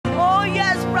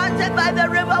planted by the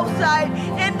riverside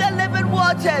in the living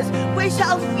waters. We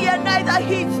shall fear neither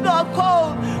heat nor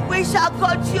cold. We shall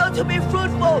continue to be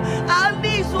fruitful. Our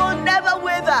leaves will never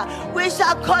wither. We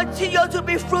shall continue to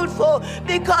be fruitful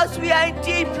because we are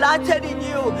indeed planted in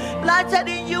you. Planted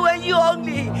in you and you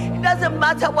only. It doesn't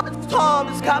matter what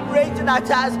storms come raging at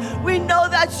us. We know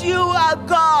that you are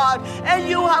God and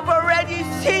you have already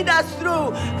seen us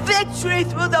through. Victory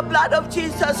through the blood of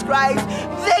Jesus Christ.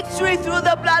 Victory through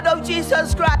the blood of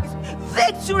Jesus Christ.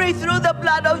 Victory through the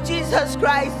blood of Jesus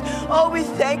Christ. Oh, we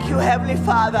thank you, Heavenly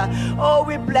Father. Oh,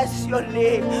 we bless your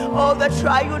name. Oh, the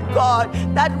triune God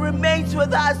that remains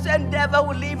with us and never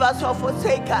will leave us or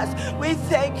forsake us. We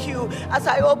thank you as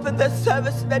I open this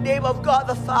service in the name of God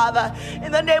the Father,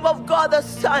 in the name of God the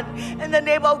Son, in the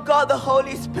name of God the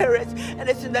Holy Spirit. And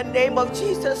it's in the name of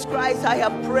Jesus Christ I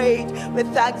have prayed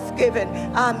with thanksgiving.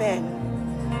 Amen.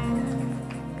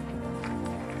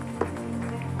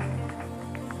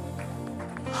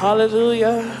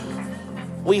 Hallelujah.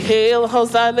 We hail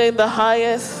Hosanna in the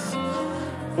highest.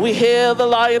 We hail the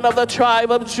Lion of the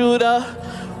tribe of Judah.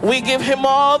 We give him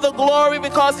all the glory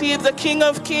because he is the King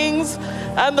of kings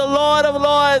and the Lord of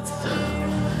lords.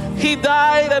 He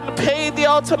died and paid the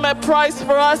ultimate price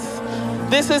for us.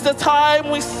 This is the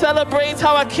time we celebrate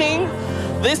our King.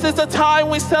 This is the time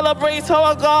we celebrate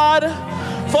our God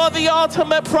for the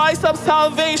ultimate price of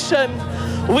salvation.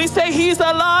 We say he's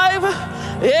alive.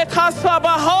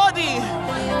 Ekasabahodi,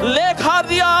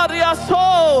 Lekadiaria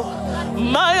so,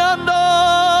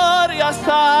 Mayandoria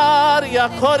Saria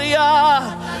Korea,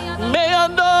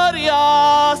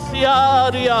 Mayandoria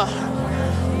Siaria,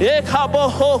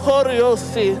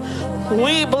 Ekabohoriosi.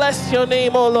 We bless your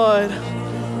name, O Lord.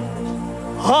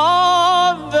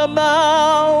 On the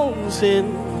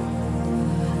mountain,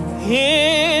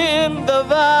 in the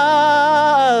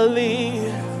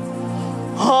valley,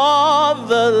 on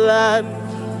the land,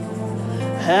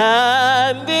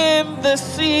 and in the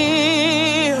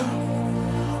sea,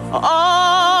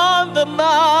 on the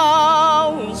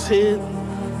mountain,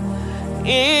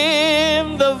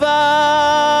 in the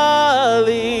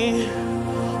valley,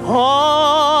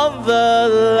 on the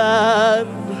land,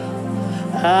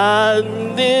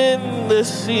 and in the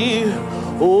sea.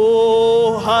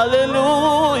 Oh,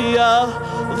 hallelujah,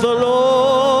 the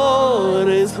Lord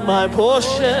is my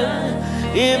portion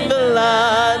in the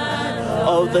land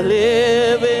of the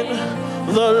living.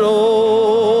 The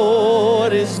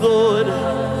Lord is good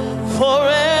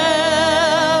forevermore.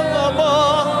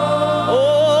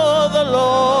 Oh, the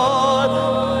Lord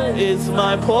is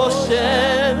my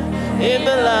portion in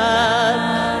the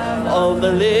land of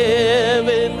the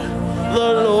living.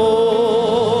 The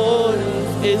Lord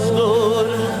is good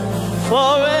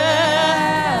forevermore.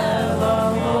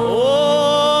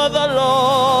 Oh, the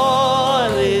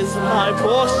Lord is my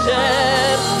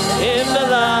portion in the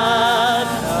land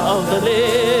of the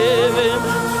living.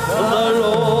 The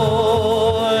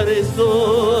Lord is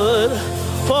good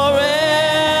forevermore.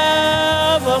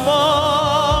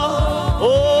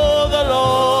 Oh, the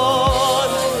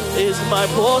Lord is my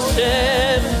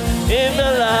portion in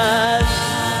the land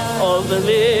of the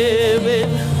living.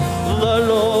 The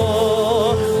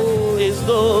Lord is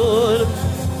good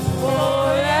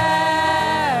forevermore.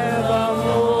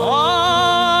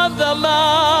 On the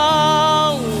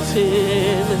mountain,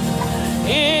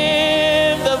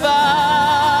 in the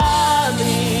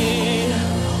valley,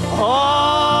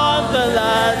 on the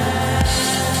land,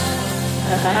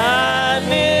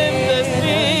 and in the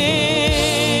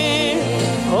sea.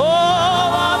 Oh,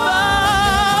 on the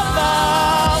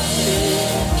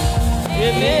mountain,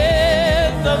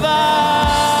 in the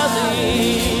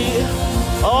valley,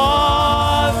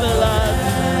 on the land,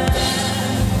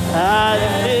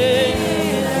 and in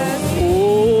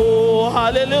oh,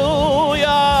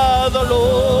 hallelujah, the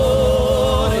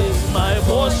Lord is my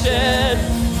portion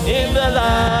in the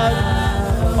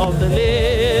land of the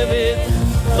living.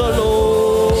 The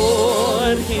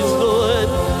Lord, he's good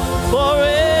forevermore.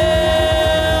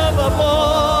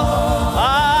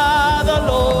 Ah, the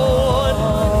Lord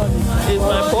is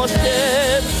my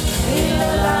portion in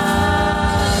the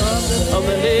land of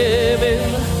the living.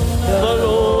 The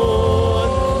Lord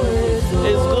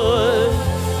is good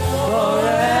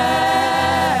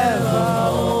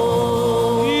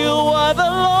forevermore. You are the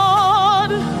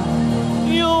Lord.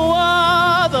 You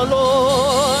are the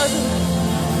Lord.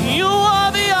 You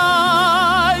are the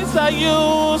eyes I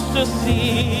used to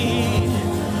see.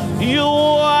 You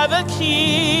are the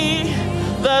key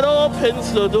that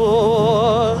opens the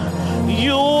door.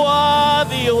 You are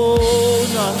the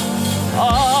owner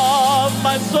of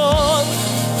my soul.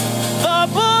 The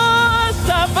bush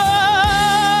that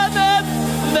burneth,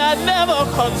 that never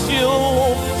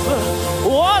consumes.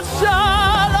 What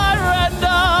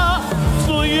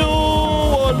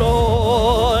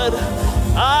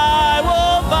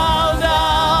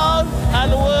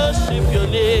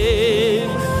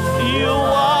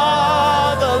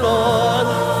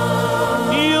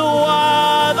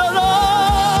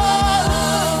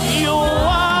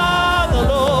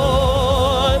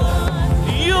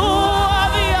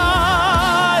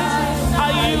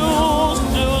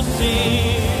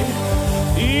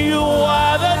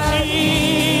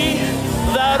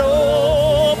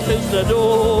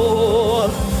adore.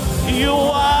 You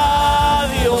are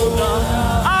the owner.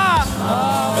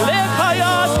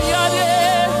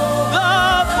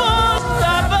 The first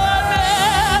that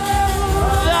burneth,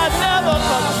 that never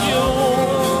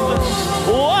consumed.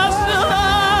 What shall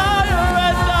I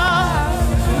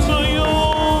render to you,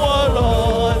 O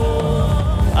Lord?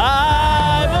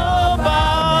 I will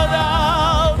bow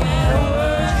down.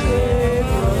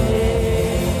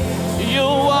 You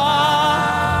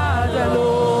are the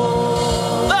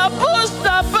Lord. The bush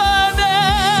that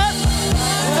burneth,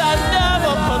 that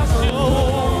never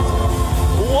consumed.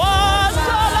 What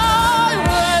shall I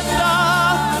render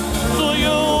to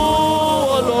you,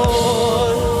 O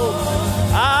Lord?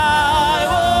 I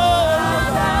will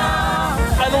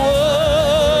and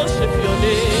worship your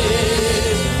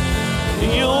name.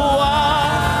 You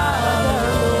are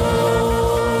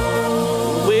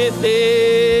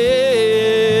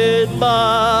within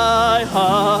my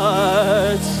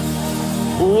heart,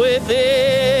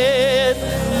 within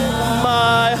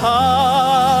my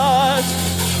heart,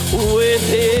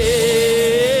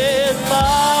 within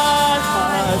my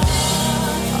heart.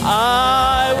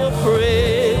 I will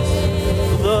praise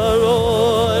the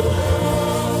Lord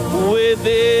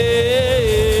within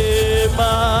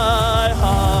my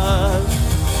heart,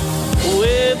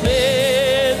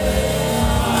 within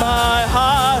my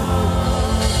heart,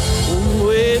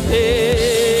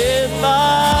 within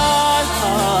my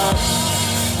heart.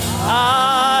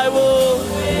 I will.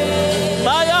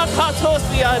 Maya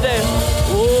Katosiade.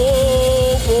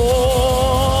 Oh,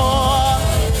 God.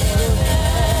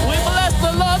 We bless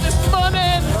the Lord this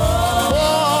morning. Oh,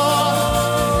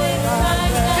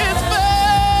 His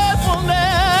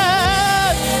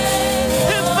faithfulness,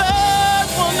 His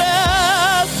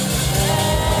faithfulness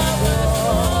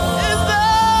is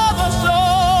ever so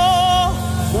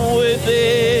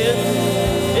within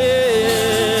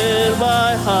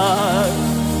my heart.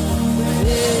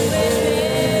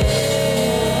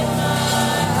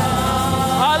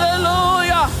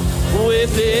 Hallelujah.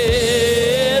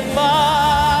 Within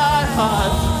my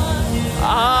heart,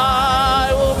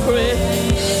 I will pray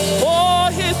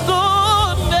for His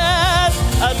goodness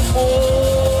and for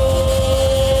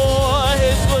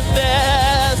His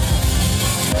goodness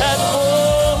and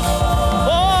for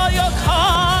your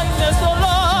kindness, oh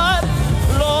Lord.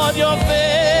 Lord, your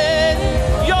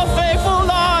faithful,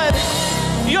 Lord,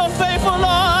 your faithful,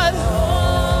 Lord.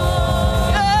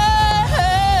 Yeah.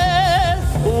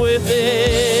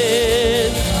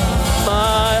 Within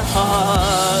my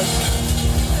heart,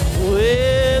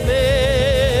 within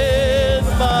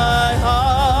my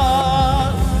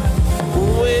heart,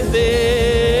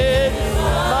 within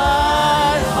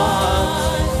my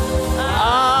heart,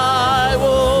 I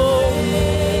will.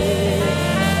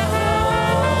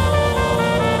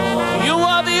 You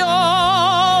are the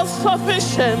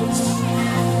all-sufficient,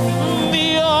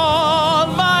 the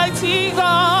Almighty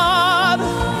God.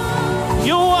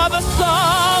 You are the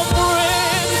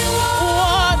sovereign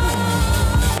one,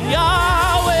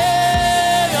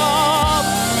 Yahweh of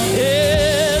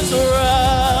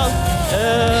Israel,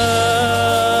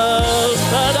 El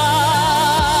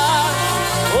Shaddai.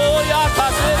 Oh,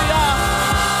 Yakateria,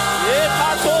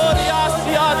 Yekatoria,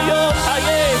 Siadio,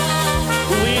 Kaye.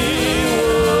 We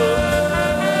will.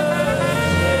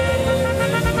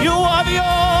 You are the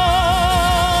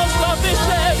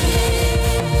all-sufficient.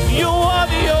 You are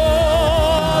the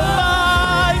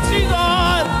Almighty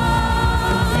God.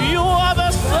 You are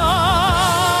the sovereign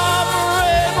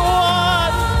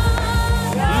one,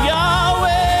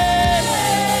 Yahweh,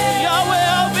 Yahweh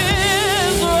of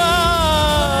Israel.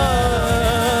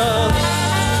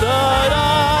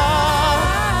 Shaddai,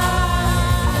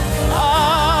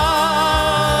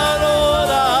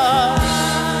 Adonai,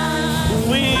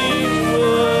 we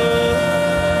will.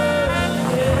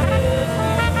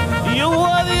 You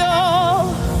are the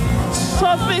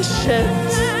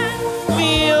all-sufficient,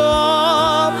 the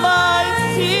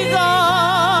Almighty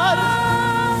God,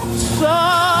 sovereign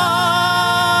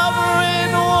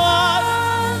one,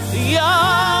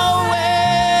 Yahweh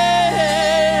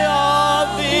of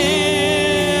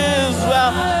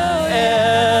Israel,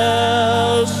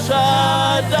 El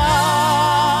Shaddai,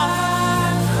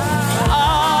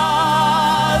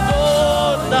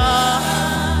 Adonai,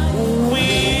 we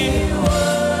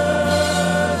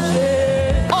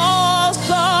all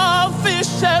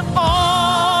sufficient,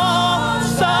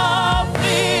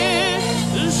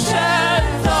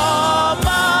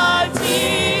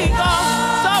 Almighty God,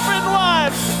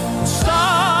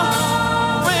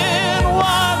 sovereign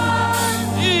one,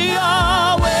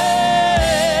 Yahweh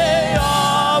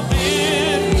of Israel,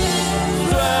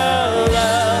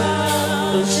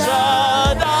 El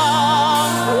Shaddai.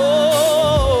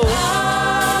 Oh.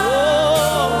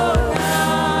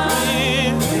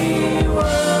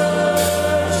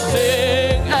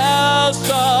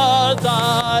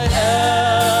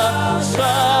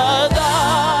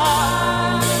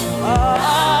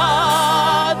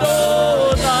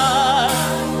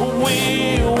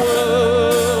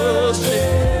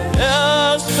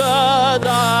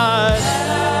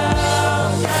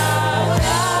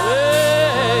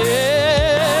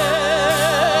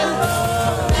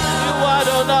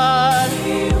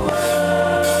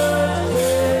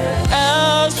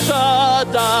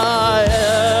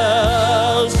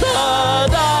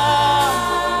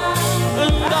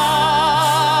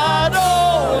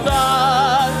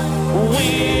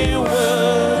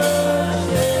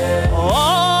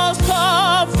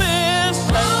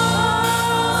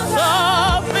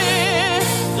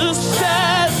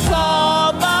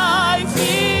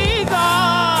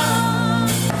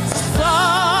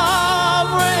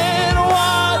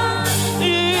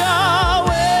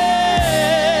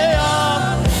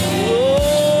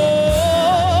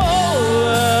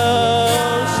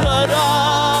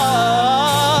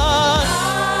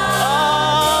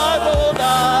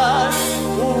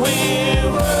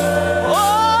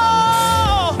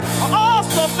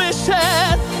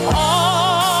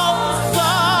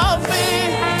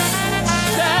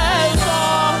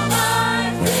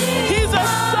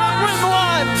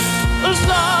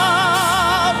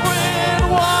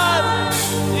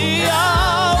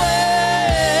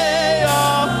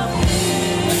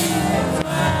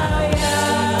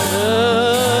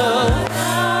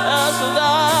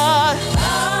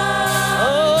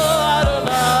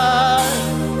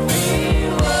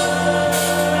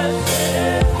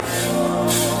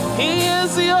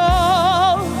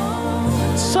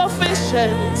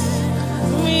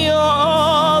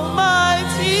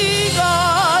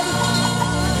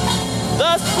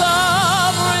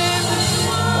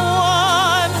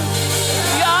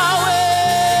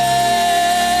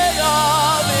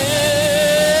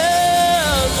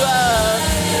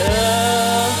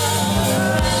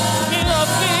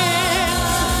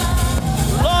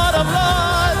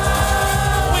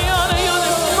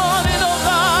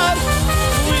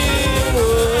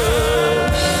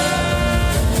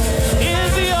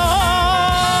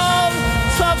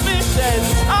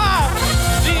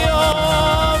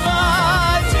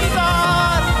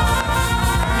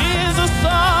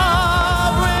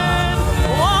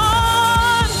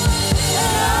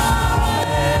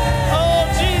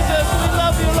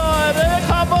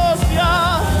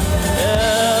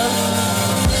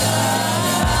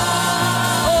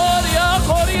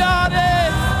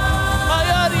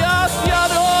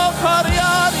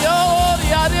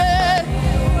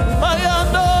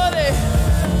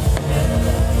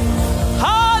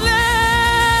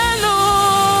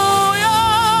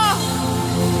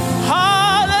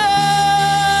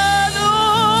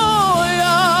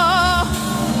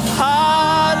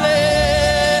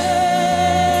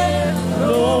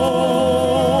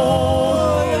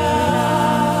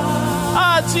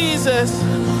 Jesus.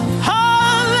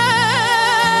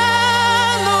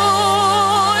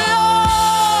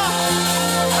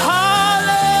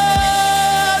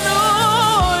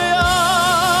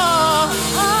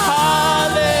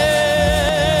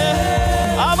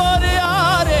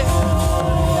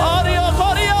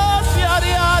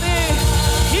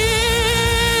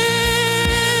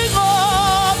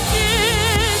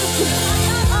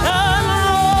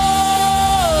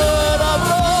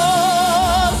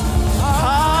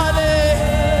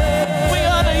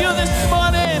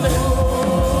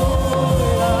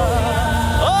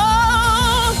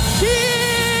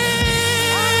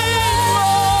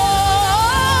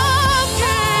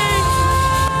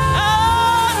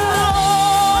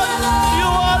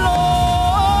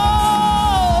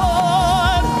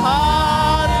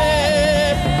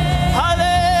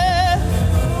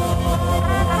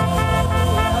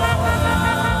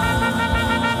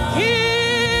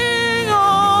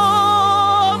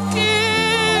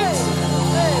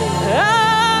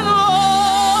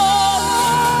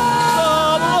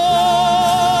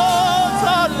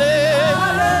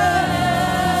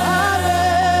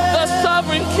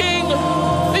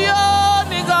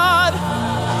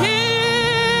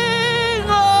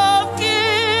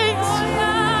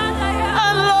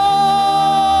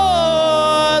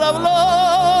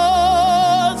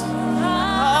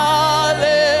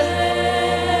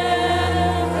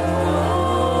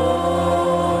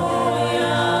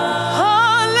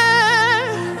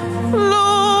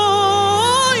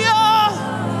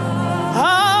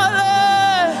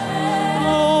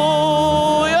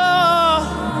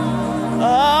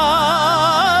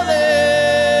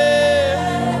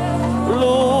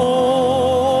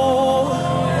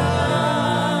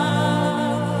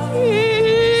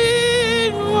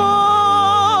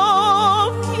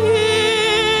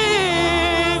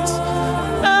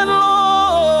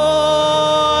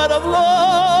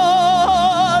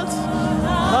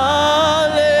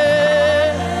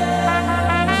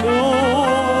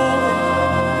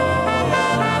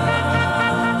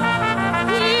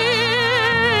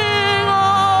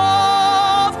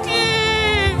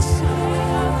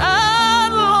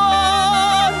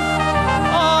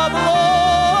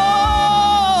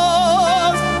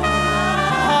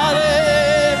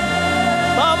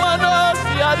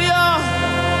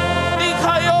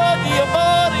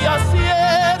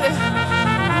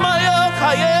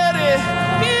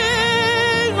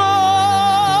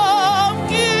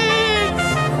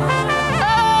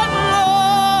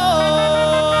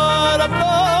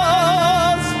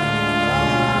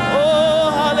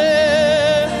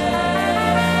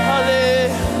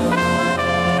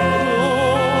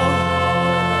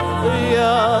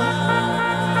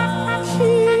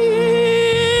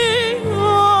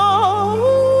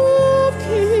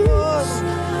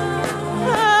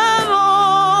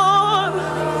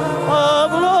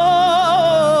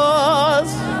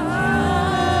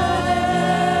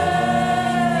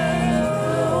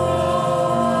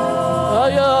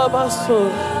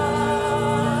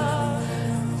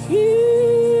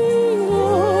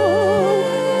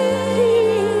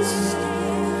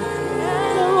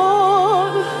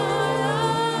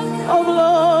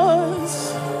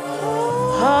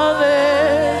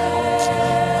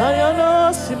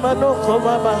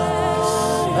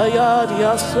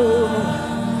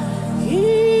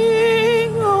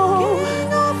 King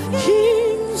of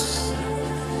kings,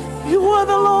 you are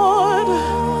the Lord,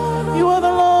 you are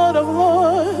the Lord of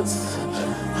lords.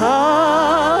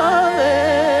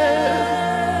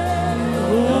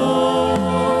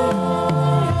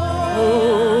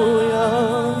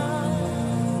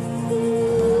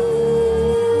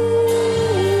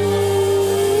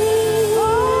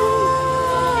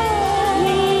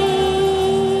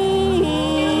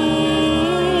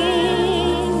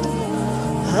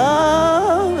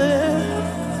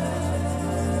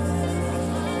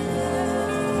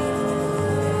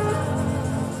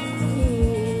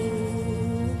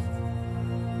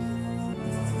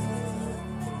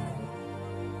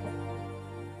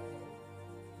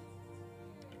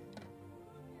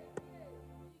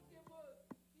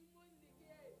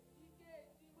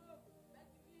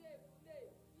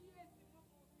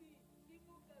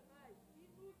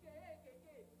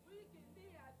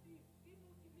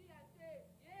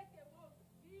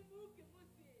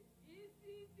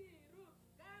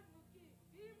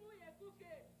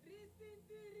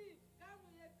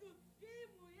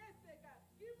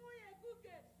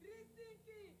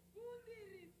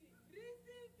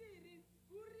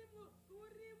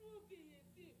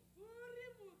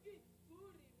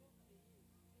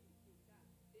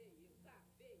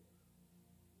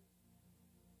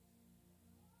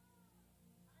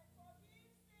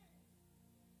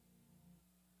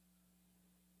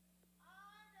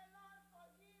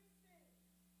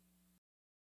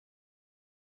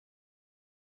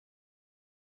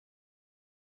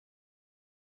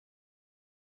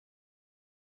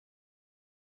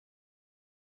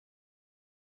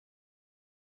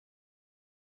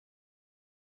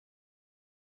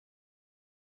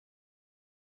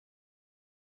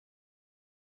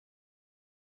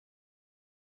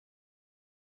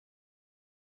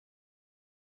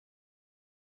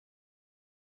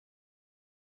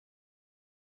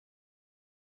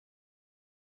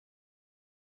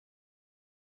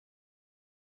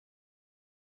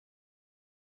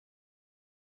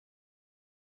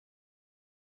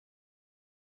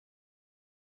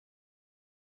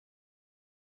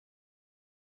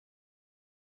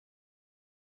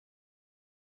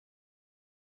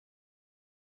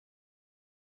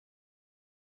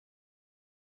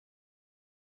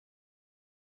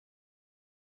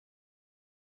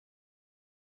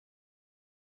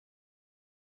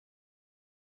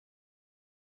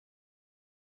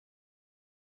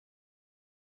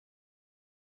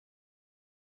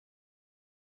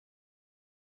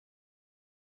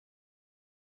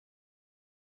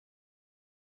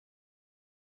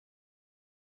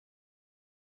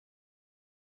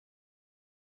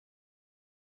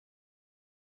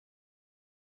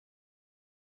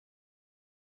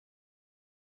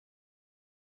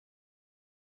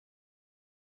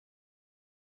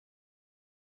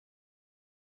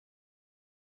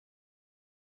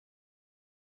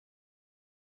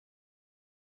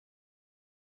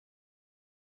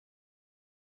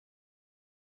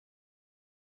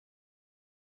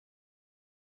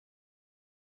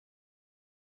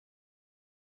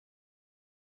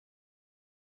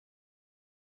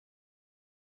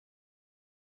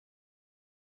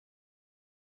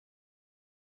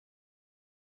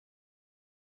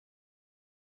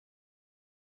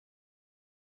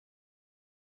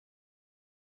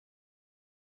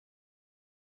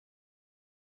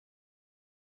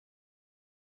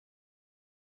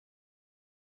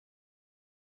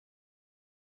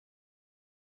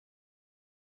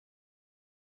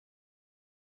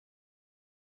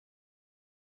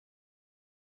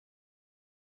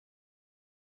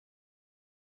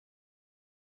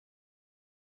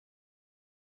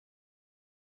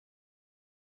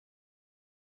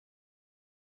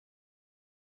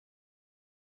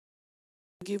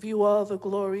 Give you all the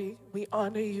glory. We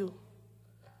honor you.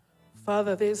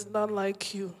 Father, there's none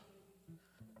like you.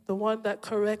 The one that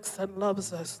corrects and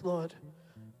loves us, Lord.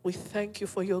 We thank you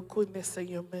for your goodness and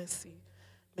your mercy.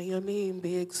 May your name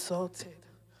be exalted.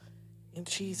 In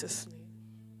Jesus' name.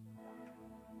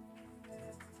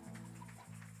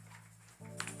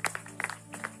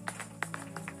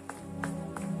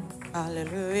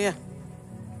 Hallelujah.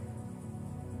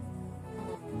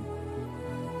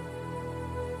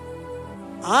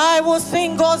 I will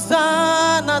sing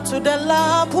Hosanna to the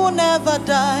Lamb who never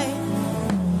died.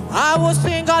 I will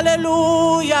sing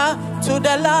hallelujah to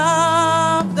the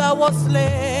Lamb that was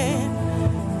slain.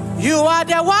 You are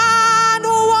the one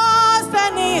who was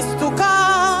and is to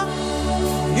come.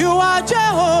 You are Jehovah.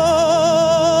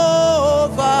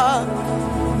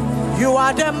 You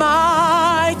are the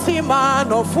mighty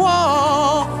man of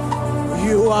war.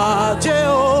 You are Jehovah.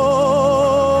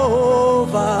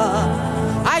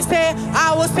 I say,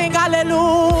 I will sing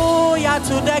hallelujah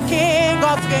to the King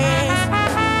of Kings.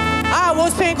 I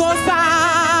will sing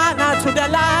Hosanna to the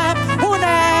Lamb who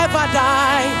never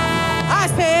died. I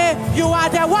say, you are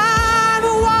the one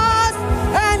who was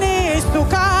and is to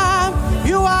come.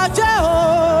 You are Jehovah.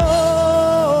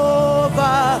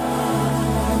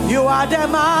 You are the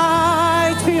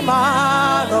mighty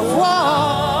man of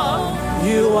war.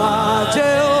 You are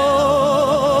Jehovah.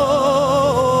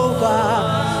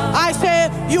 I say,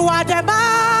 you are the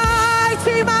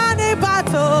mighty man in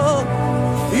battle.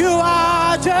 You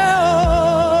are Jehovah.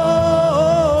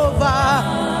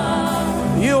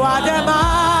 You are the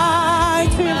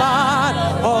mighty man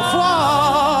of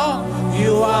war.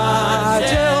 You are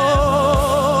Jehovah.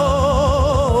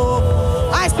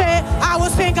 I say, I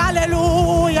will sing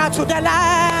hallelujah to the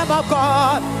Lamb of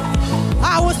God.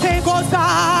 I will sing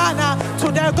Hosanna to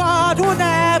the God who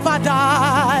never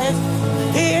dies.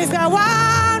 He is the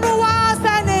one who was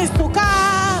and is to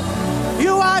come.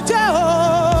 You are Jehovah.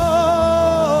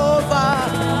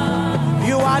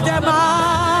 You are the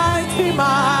mighty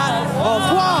man of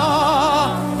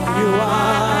war. You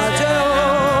are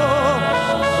Jehovah.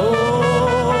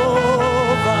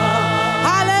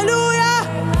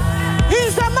 Hallelujah.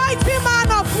 He's the mighty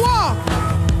man of war.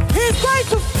 He's going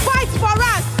to fight for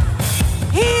us.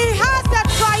 He has the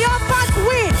triumphant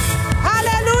win.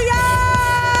 Hallelujah.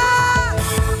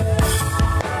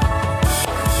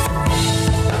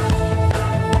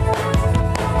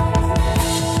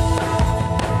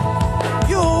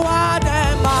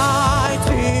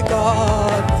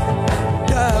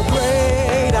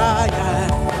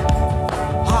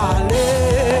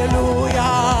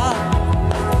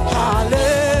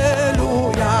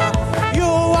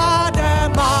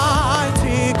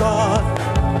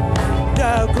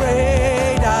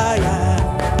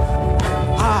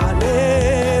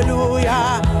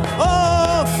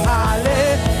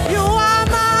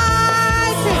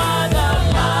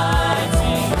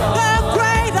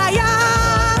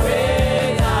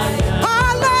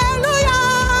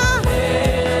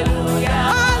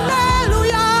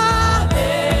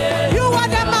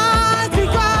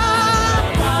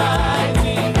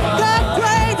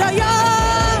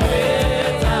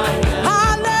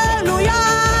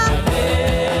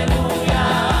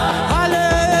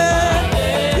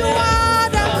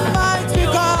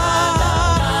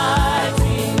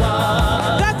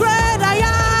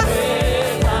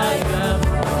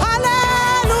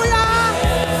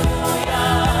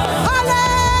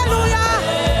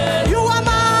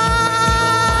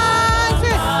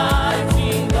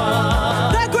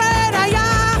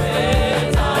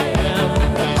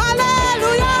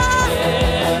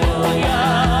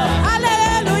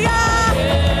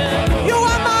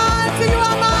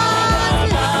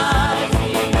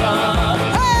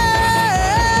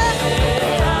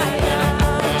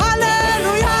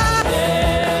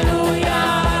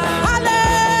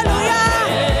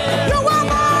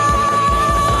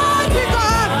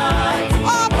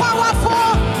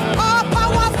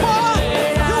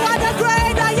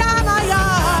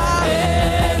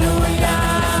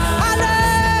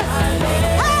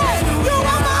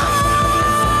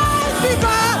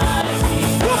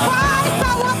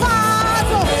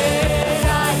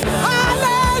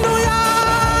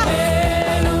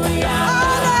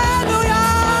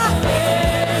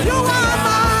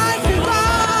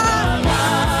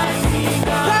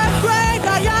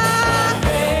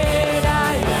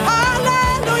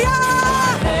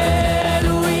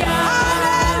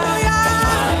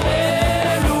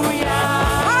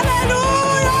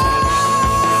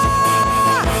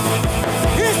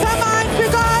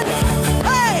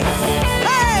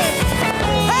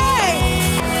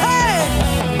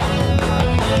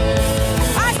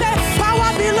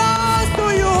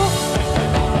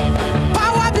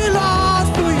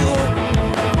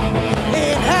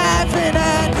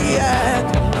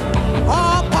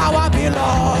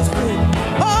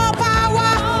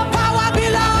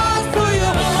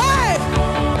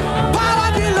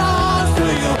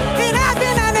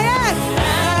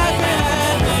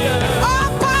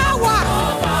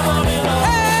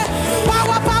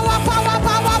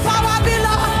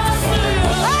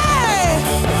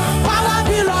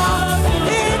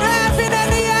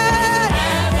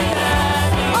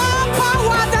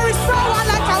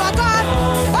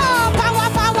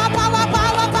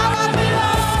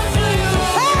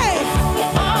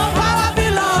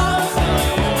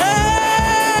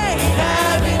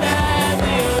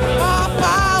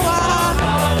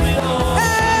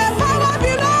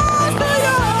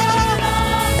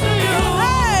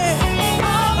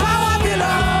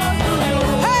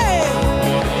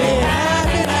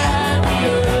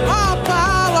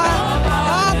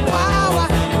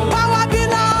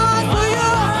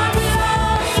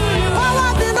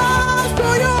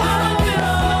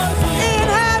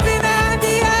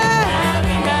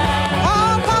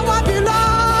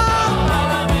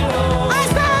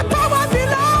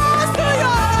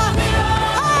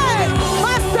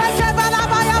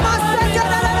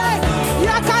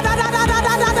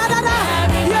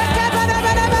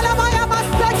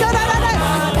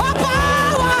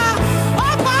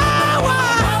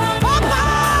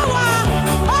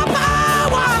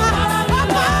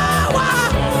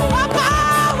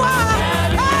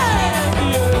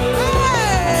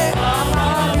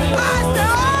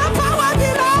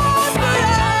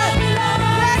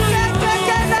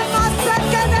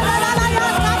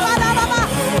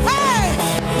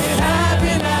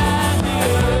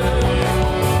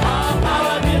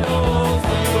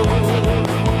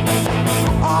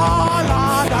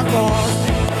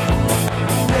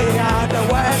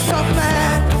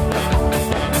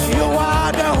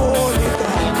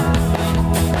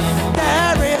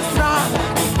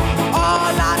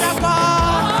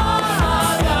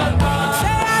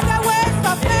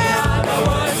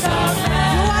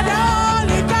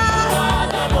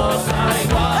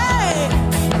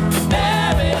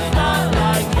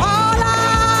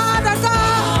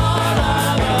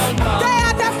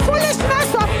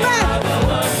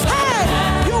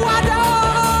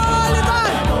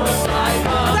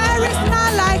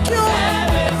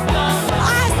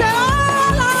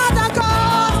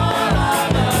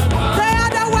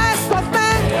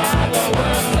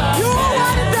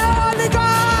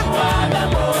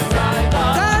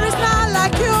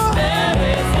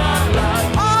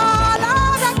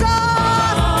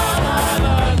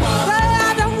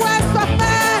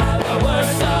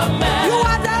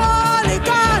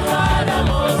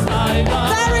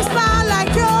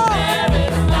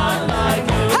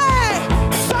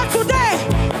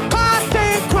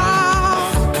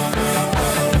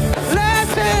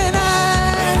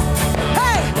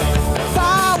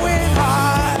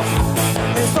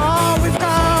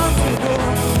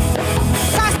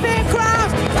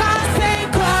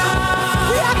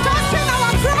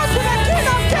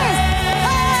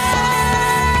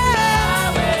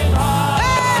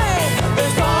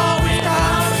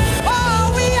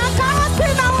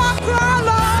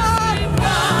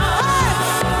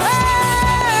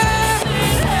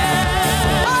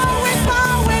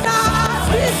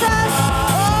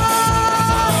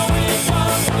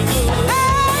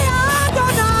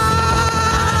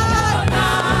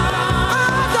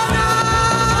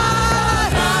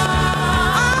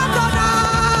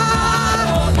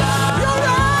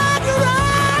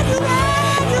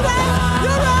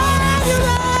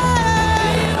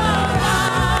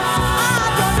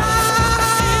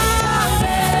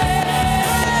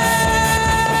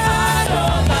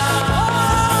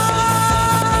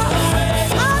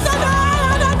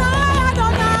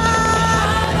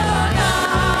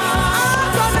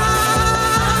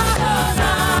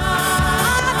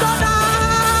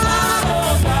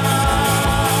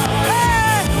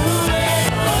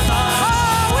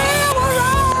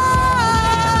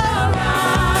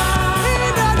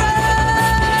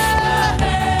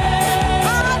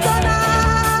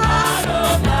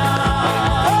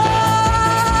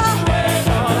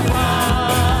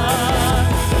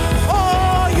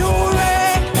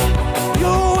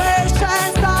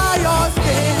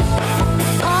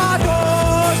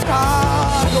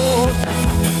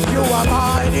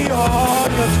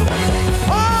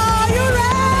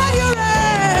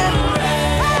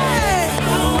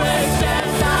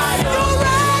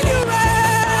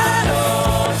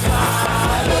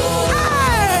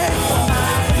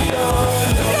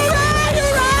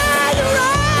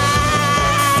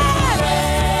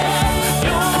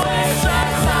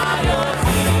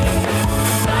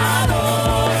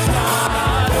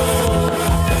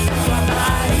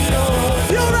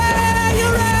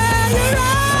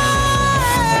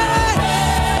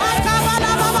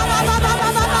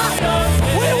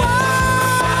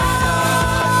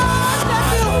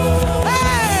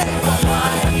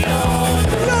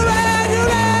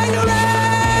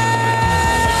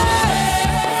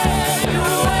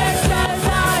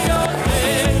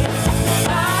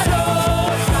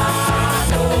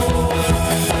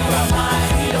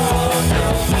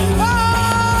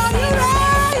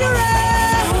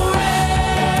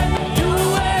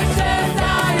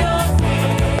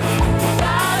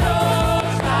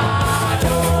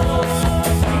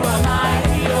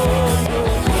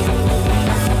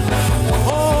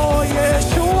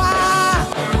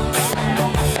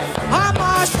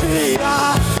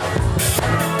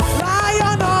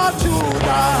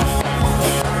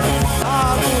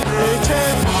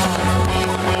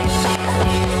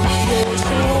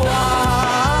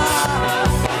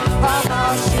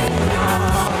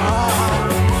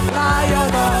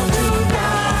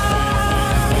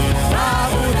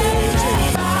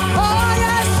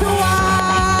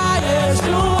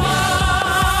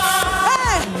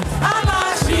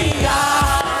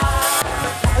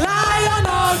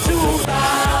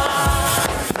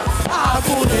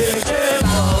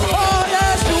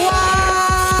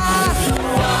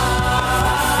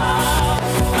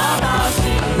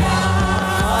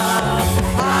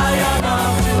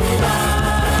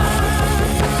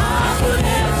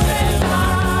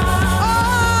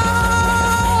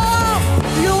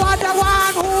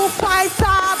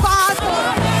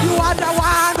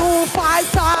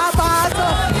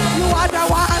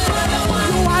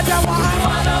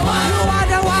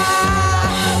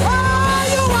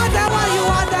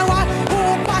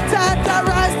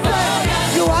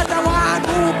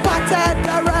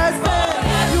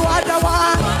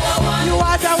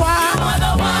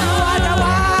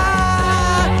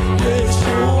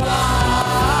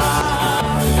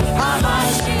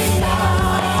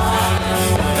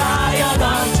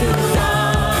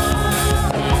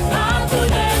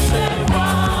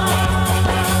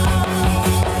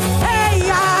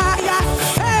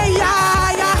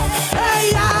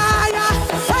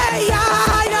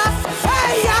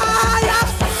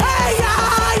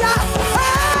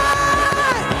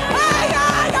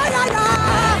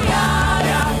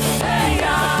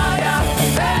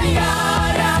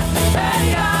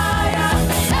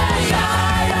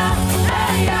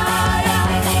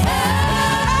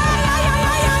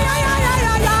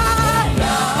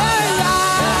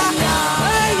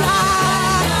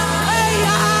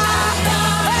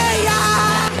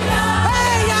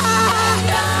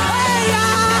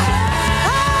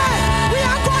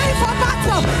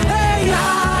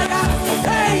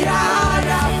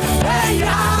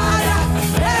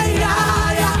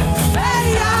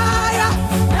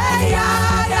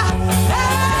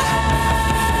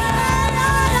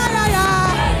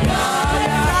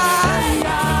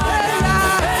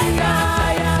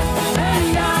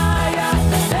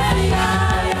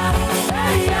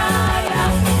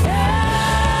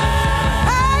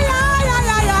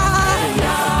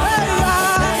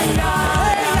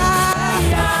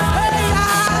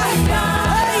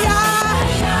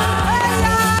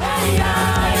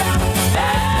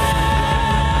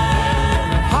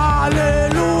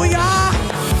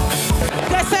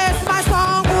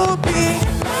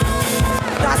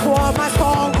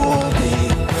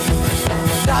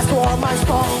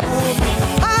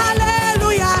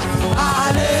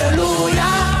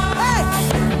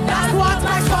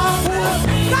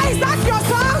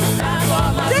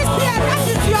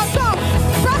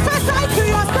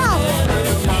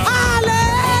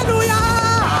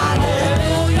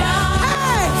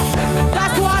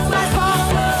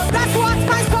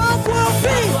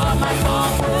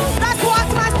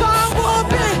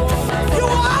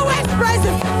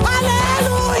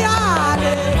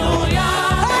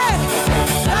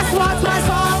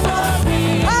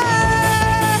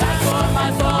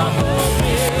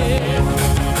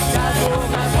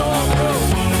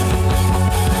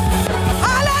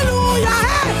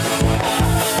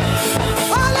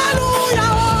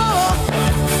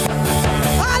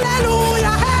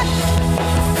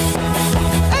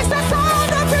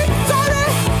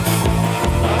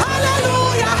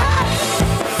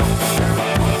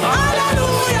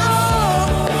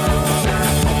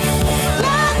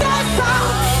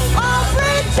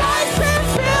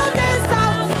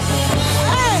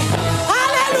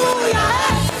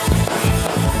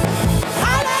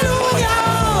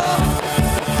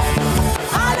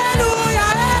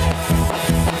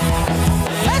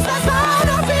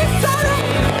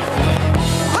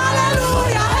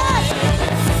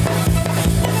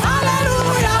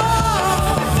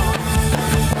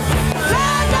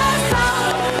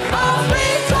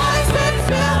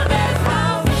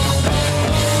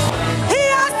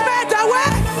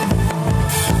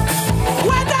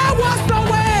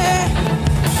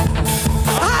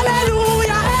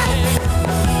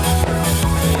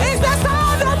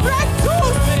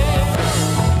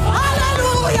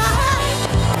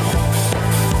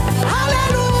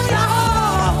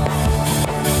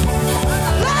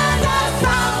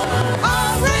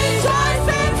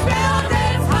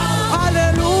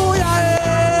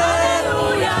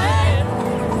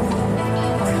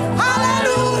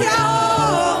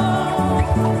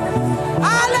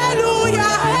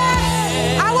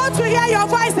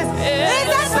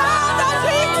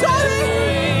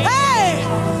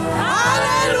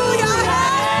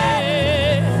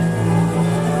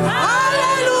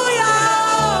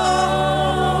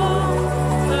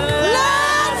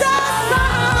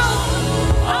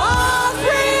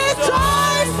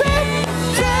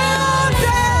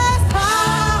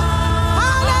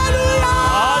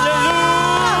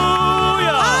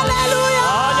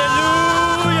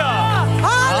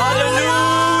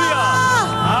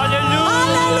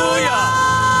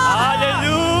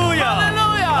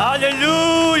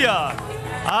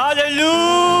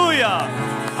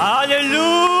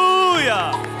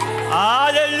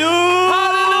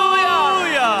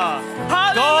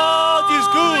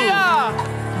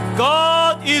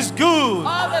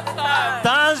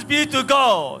 to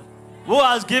God who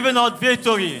has given us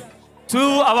victory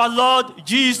through our Lord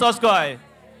Jesus Christ.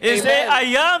 He said, I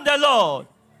am the Lord,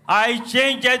 I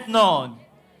change it none.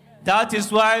 That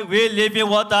is why we live in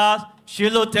waters,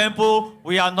 Shiloh Temple,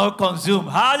 we are not consumed.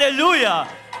 Hallelujah.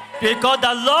 Because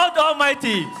the Lord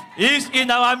Almighty is in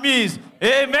our midst.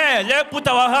 Amen. Let's put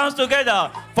our hands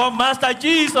together for Master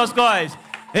Jesus Christ.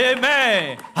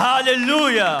 Amen.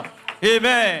 Hallelujah.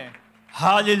 Amen.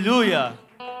 Hallelujah.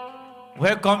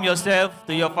 Welcome yourself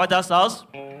to your Father's house.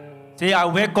 Say, I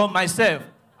welcome myself.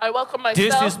 I welcome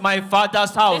myself. This is my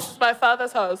Father's house. This is my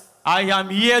Father's house. I am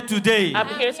here today. I'm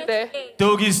here today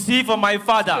to receive from my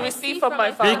Father. To receive from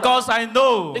my Father. Because I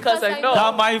know.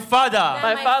 That my Father.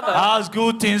 Has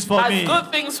good things for me. Has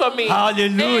good things for me.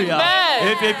 Hallelujah. Amen.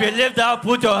 If you believe that,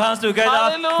 put your hands together.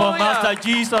 Hallelujah. For Master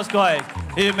Jesus Christ.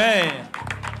 Amen.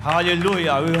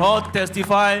 Hallelujah. We all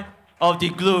testify of the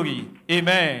glory.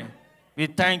 Amen. We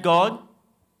thank God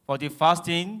for the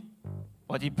fasting,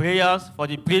 for the prayers, for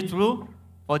the breakthrough,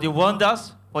 for the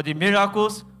wonders, for the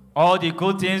miracles, all the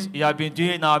good things He has been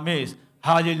doing in our midst.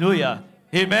 Hallelujah.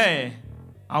 Amen.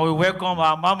 And we welcome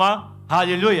our Mama.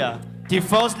 Hallelujah. The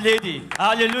First Lady.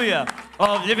 Hallelujah.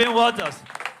 Of Living Waters.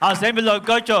 Assembly of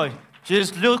God Church.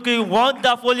 She's looking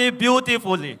wonderfully,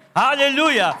 beautifully.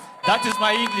 Hallelujah. That is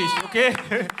my English,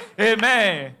 okay?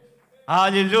 Amen.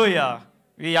 Hallelujah.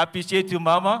 We appreciate you,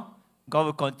 Mama. God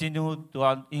will continue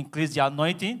to increase the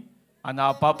anointing. And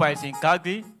our Papa is in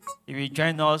Calgary. He will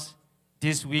join us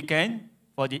this weekend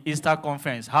for the Easter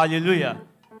conference. Hallelujah.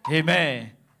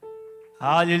 Amen.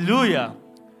 Hallelujah.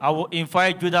 I will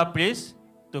invite Judah Praise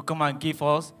to come and give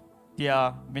us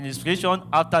their ministration.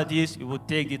 After this, we will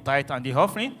take the tithe and the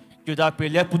offering. Judah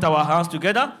Praise, let's put our hands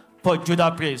together for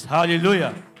Judah Praise.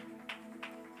 Hallelujah.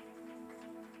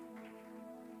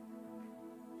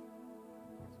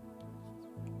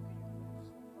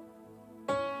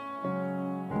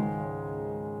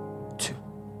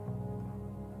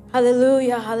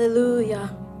 Hallelujah,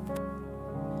 hallelujah.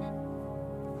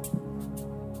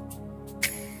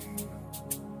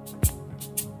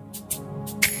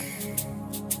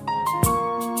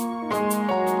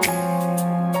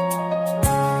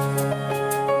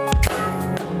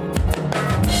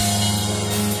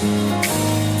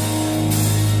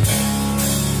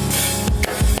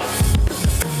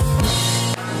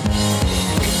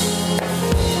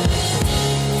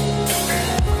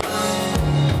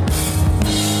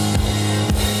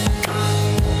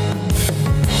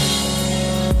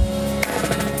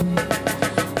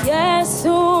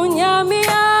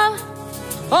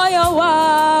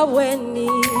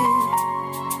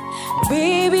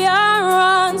 Baby, I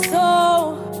run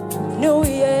so no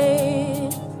yeah.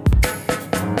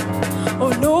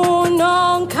 Oh no,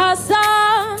 non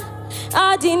casa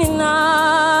adinina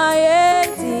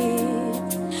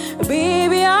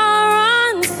baby, I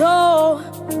run so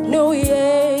no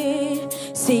yeah.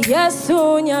 See yes,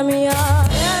 soon yamia,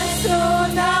 yes,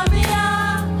 soon yamia.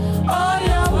 Oh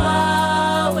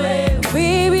yeah,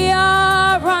 baby,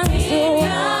 I run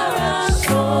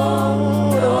so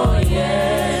no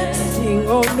yeah. Sing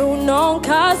oh no, non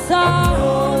casa.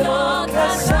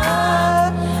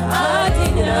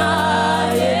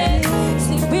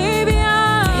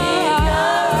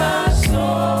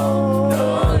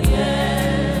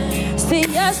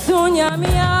 Sonia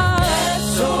mia,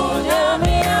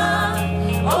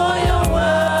 oh your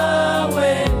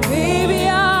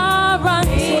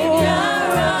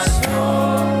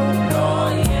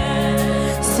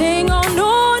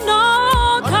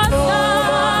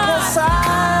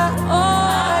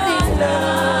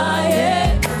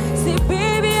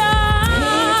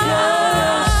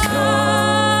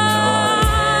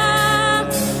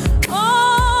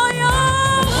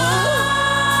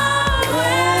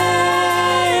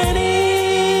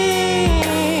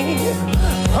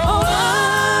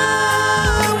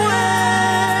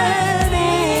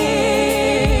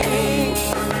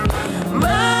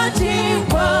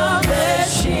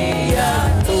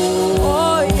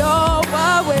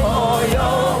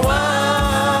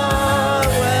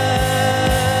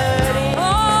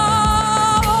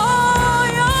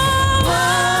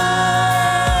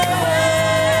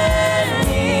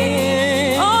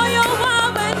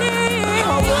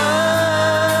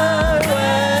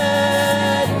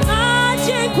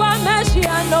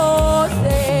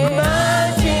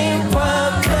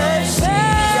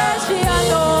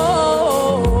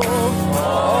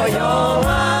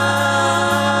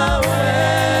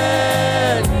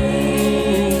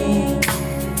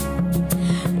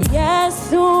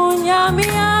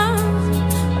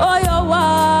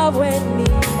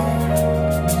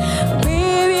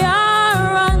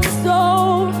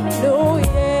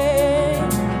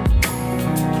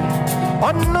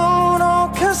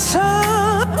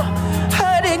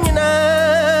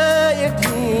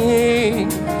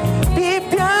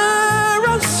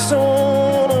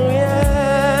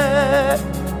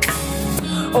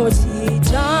Oti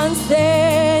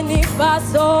chance ni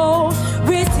faso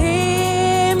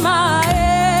within my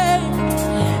head.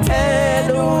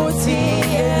 Eluti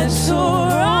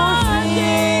ensurani.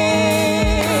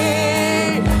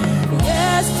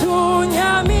 Yes to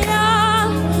nyamia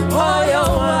oyo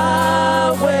wa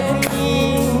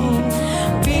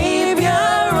Bibia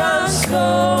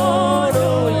ransono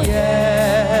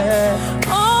yeah.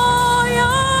 Oyo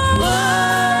wa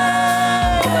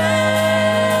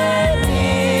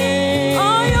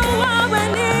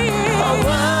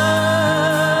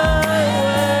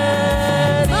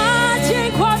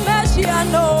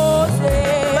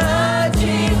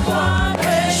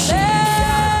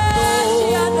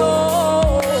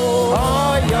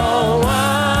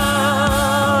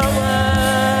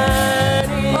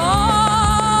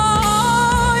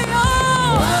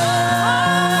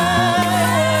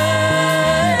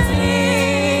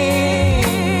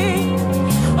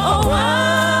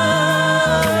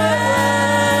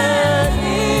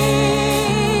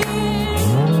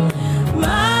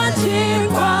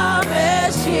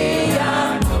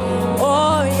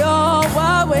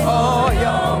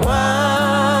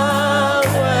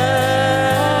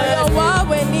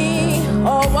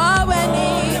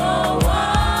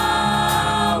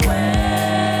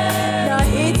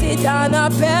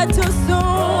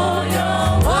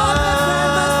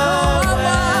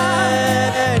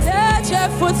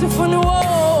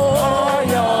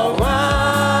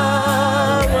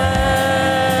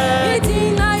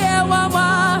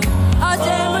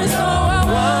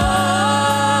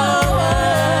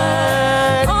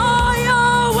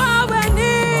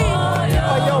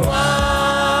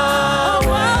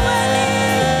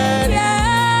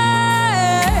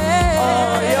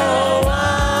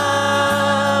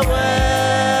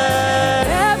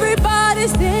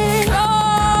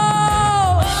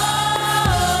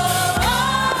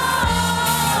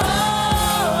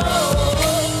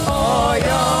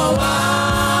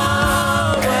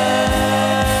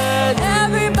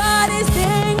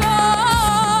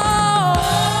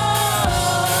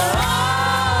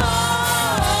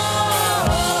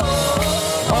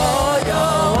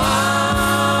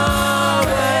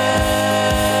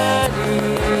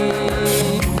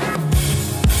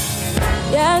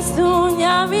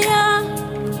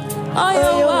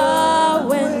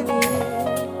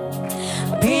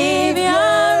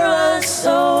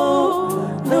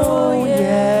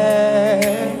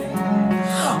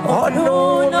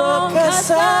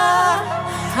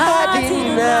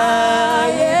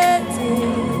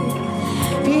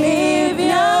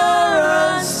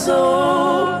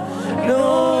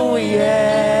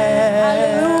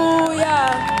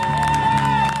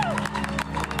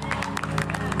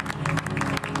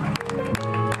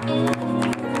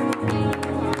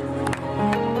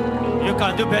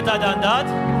Do better than that.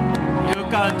 You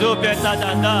can do better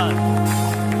than that.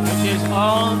 It is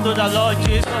unto the Lord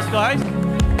Jesus Christ.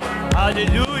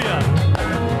 Hallelujah.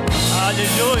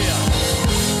 Hallelujah.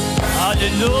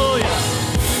 Hallelujah.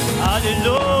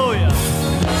 Hallelujah.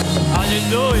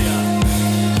 Hallelujah.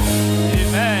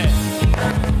 Amen.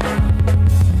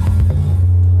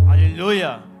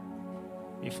 Hallelujah.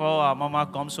 Before our mama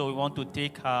comes, so we want to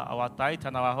take our tithe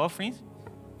and our offerings.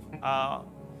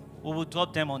 We will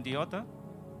drop them on the altar.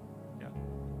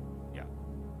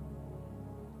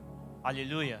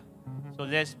 Hallelujah. So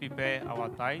let's prepare our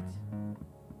tithe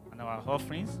and our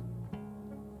offerings,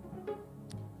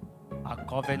 our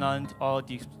covenant, all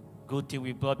the good things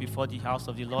we brought before the house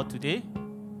of the Lord today,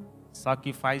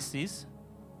 sacrifices,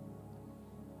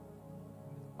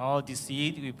 all the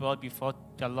seed we brought before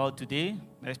the Lord today.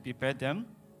 Let's prepare them.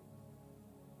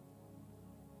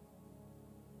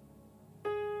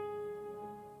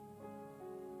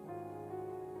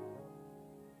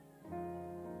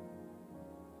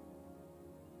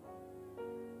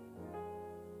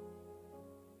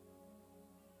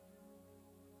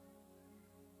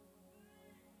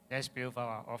 Let's pray for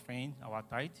our offering, our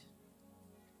tithe,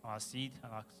 our seed,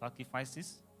 and our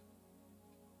sacrifices.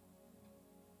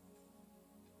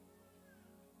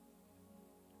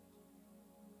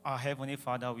 Our Heavenly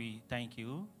Father, we thank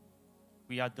you.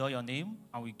 We adore your name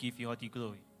and we give you all the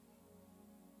glory.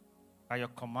 By your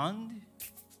command,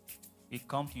 we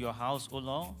come to your house, O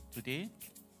Lord, today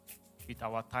with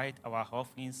our tithe, our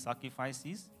offerings,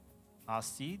 sacrifices, our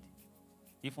seed,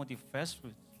 even the first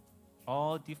fruit,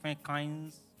 all different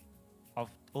kinds of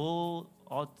all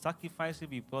sacrifices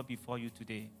we brought before you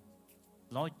today.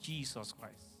 Lord Jesus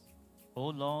Christ, O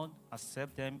Lord,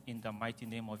 accept them in the mighty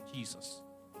name of Jesus.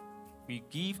 We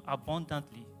give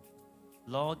abundantly.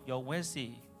 Lord, your word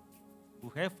say,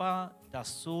 whoever that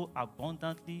sow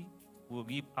abundantly will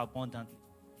reap abundantly.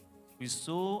 We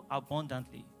sow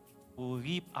abundantly. we will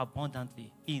reap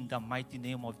abundantly in the mighty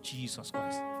name of Jesus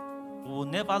Christ. We will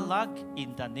never lack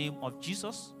in the name of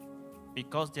Jesus,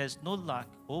 because there's no lack,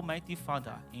 Almighty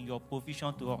Father, in your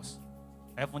provision to us.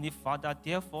 Heavenly Father,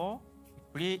 therefore, we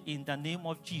pray in the name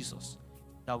of Jesus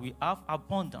that we have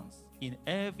abundance in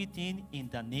everything in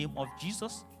the name of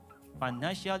Jesus,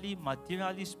 financially,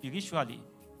 materially, spiritually.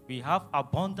 We have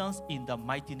abundance in the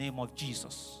mighty name of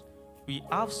Jesus. We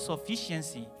have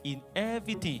sufficiency in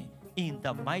everything in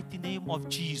the mighty name of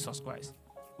Jesus Christ.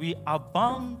 We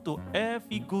abound to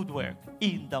every good work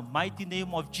in the mighty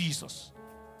name of Jesus.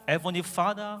 Heavenly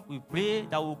Father, we pray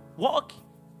that we'll walk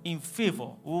in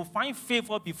favor. We will find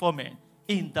favor before men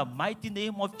in the mighty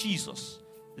name of Jesus.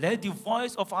 Let the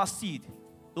voice of our seed,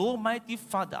 the Almighty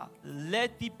Father,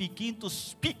 let it begin to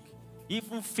speak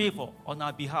even favor on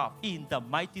our behalf in the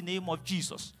mighty name of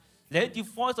Jesus. Let the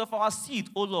voice of our seed,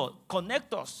 O Lord,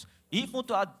 connect us even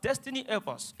to our destiny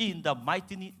helpers in the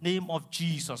mighty name of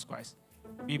Jesus Christ.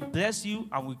 We bless you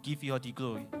and we give you all the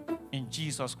glory. In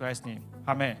Jesus Christ's name,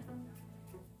 amen.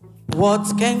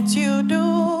 What can't you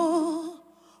do?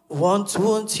 What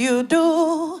won't you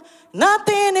do?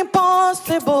 Nothing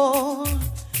impossible.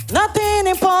 Nothing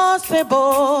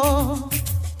impossible.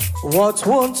 What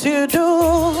won't you do?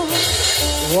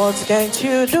 What can't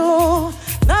you do?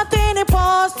 Nothing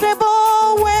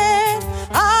impossible when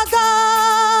our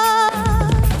God.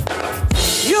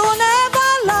 You never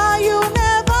lie, you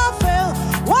never fail.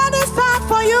 What is hard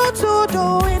for you to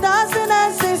do? It doesn't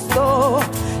exist, though.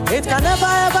 It can never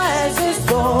ever exist,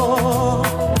 though.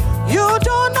 You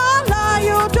do not lie,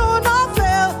 you do not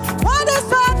fail. What is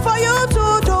hard for you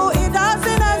to do? It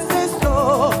doesn't exist,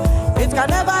 though. It can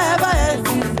never ever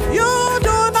exist. You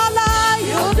do not lie,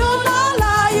 you do not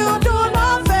lie, you do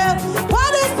not fail.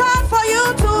 What is hard for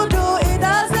you to do? It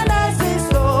doesn't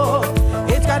exist, though.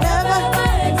 It can never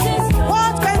exist.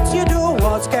 What can't you do?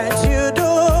 What can't you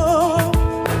do?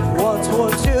 What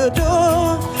won't you do?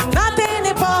 Nothing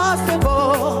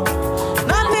impossible.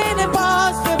 Nothing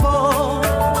impossible.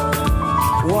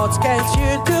 What can't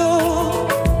you do?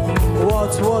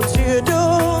 What won't you do?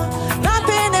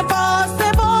 Nothing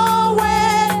impossible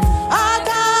when I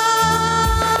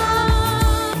come.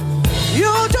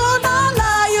 You do not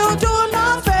lie, you do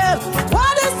not fail.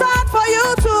 What is hard for you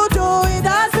to do? It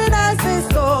doesn't exist,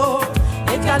 so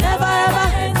it can never ever.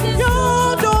 You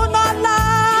do not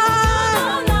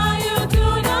lie. You do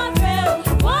not fail.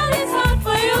 What is hard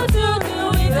for you to do?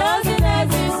 It doesn't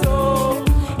exist, so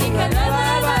it can never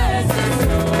ever exist.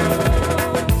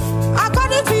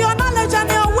 According to your knowledge and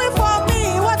your will for me,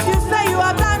 what you say you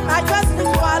have done, I just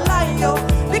think you are lying, yo.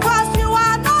 Because you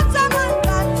are not a man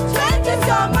that changes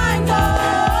your mind, oh.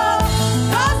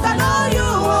 Cause I know you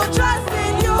will trust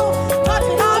in you, not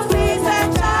in horses and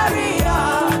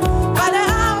chariot. By the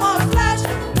arm of flesh,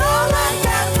 no man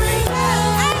can prevail.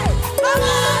 Hey, no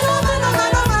man, no man, no man,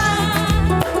 no man.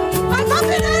 My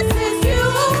confidence is you.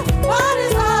 What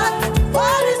is hard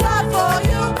for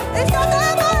you? It can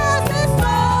never exist,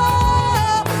 no.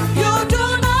 You do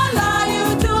not lie, you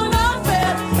do not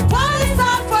fail. What is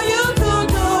hard for you to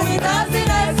do? It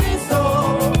doesn't exist, so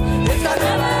it can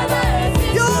never ever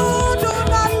exist. You do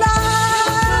not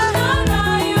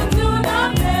lie. You do not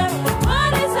fail.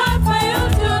 What is hard for you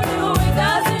to do? It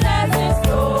doesn't exist,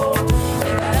 so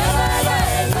it can never ever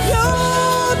exist. You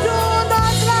do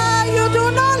not lie, you do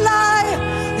not lie,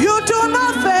 you do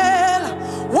not fail.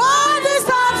 What is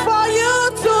hard for you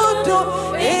to do?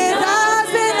 It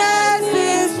doesn't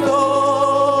exist,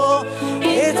 oh.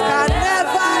 It can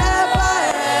never ever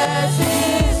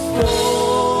exist, oh.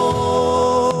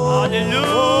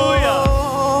 Hallelujah.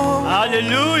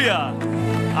 Hallelujah.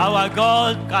 Our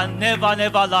God can never,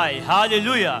 never lie.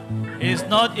 Hallelujah. He's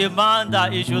not a man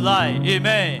that he should lie.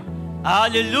 Amen.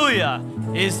 Hallelujah.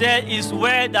 He said his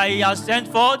word that he has sent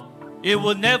forth, it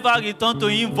will never return to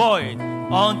him void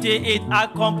until it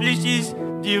accomplishes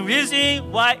the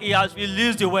reason why he has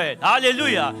released the word.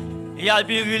 Hallelujah. He has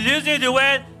been releasing the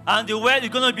word, and the word is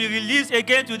going to be released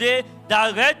again today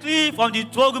directly from the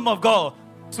throne room of God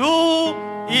through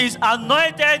his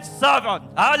anointed servant.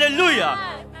 Hallelujah.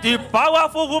 The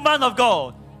powerful woman of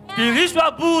God,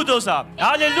 spiritual bulldozer.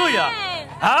 Hallelujah.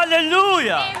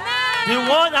 Hallelujah. The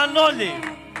one and only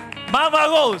Mama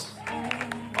Rose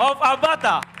of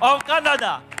Alberta, of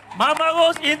Canada. Mama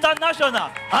Rose International.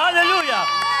 Hallelujah.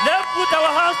 Let's put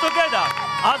our hands together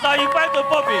as I invite to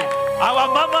Poppy, our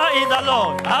Mama in the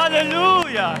Lord.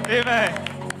 Hallelujah. Amen.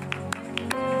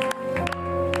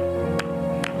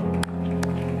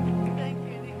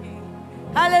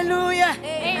 Hallelujah.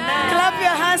 Amen. Clap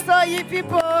your hands, all ye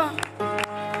people.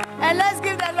 And let's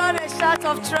give the Lord a shout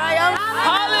of triumph.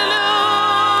 Hallelujah.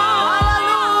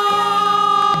 Hallelujah.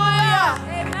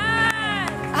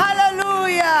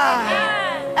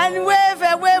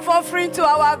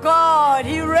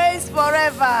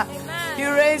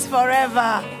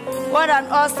 forever. What an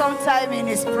awesome time in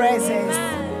His presence.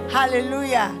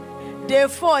 Hallelujah. Day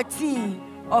 14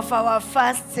 of our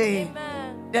fasting.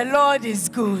 The Lord is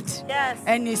good. Yes.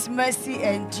 And His mercy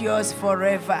endures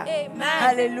forever. Amen.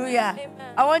 Hallelujah.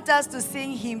 Amen. I want us to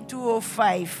sing hymn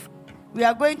 205. We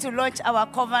are going to launch our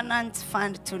covenant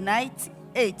fund tonight.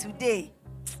 Today.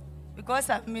 Because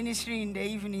I'm ministry in the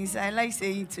evenings, I like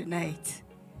saying tonight.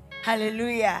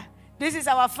 Hallelujah. This is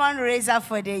our fundraiser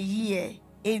for the year.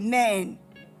 Amen.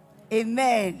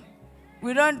 Amen.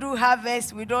 We don't do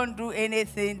harvest. We don't do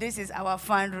anything. This is our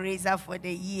fundraiser for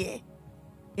the year.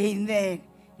 Amen.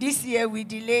 This year we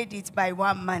delayed it by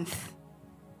 1 month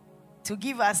to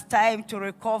give us time to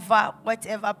recover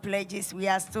whatever pledges we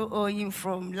are still owing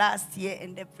from last year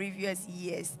and the previous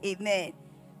years. Amen.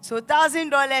 So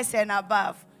 $1,000 and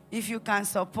above, if you can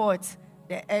support,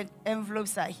 the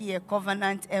envelopes are here,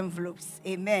 covenant envelopes.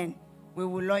 Amen. We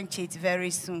will launch it very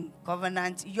soon.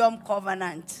 Covenant, Yom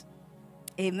Covenant.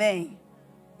 Amen.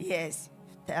 Yes,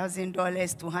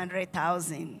 $1,000 to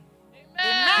 100,000.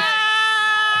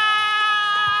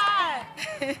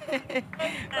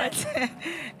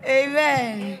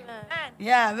 Amen.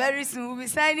 Yeah, very soon we'll be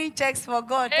signing checks for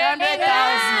God. 100,000.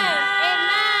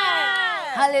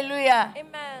 Hallelujah.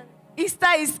 Amen.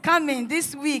 Easter is coming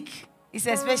this week. It's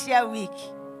a special week.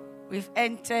 We've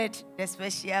entered the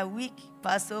special week,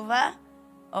 Passover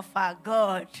of our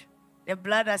God. The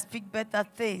blood has speak better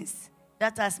things.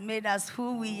 That has made us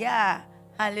who we are.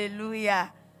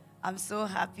 Hallelujah. I'm so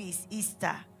happy it's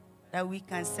Easter, that we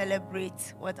can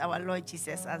celebrate what our Lord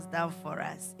Jesus has done for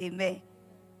us. Amen.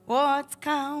 What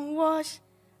can wash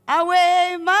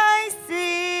away my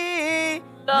sin?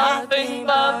 Nothing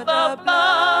but the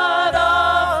blood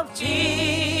of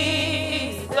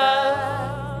Jesus.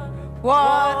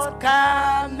 What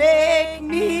can make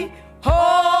me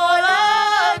whole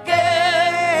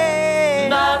again?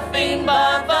 Nothing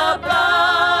but the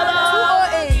blood of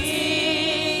 208.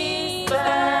 Jesus.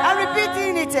 I'm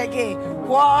repeating it again.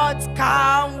 What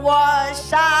can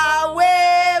wash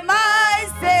away my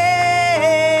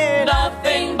sin?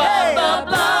 Nothing but the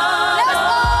blood Let's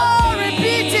all of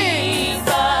repeat it. Jesus.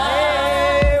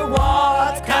 Hey,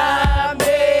 what can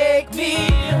make me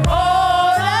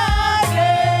whole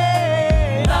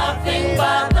again? Nothing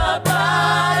but the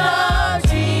blood of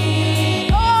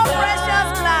Jesus. Oh, precious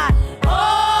blood.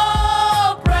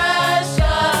 Oh,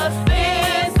 precious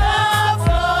is the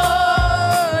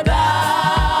flow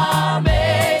that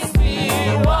makes me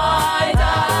white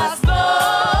as snow.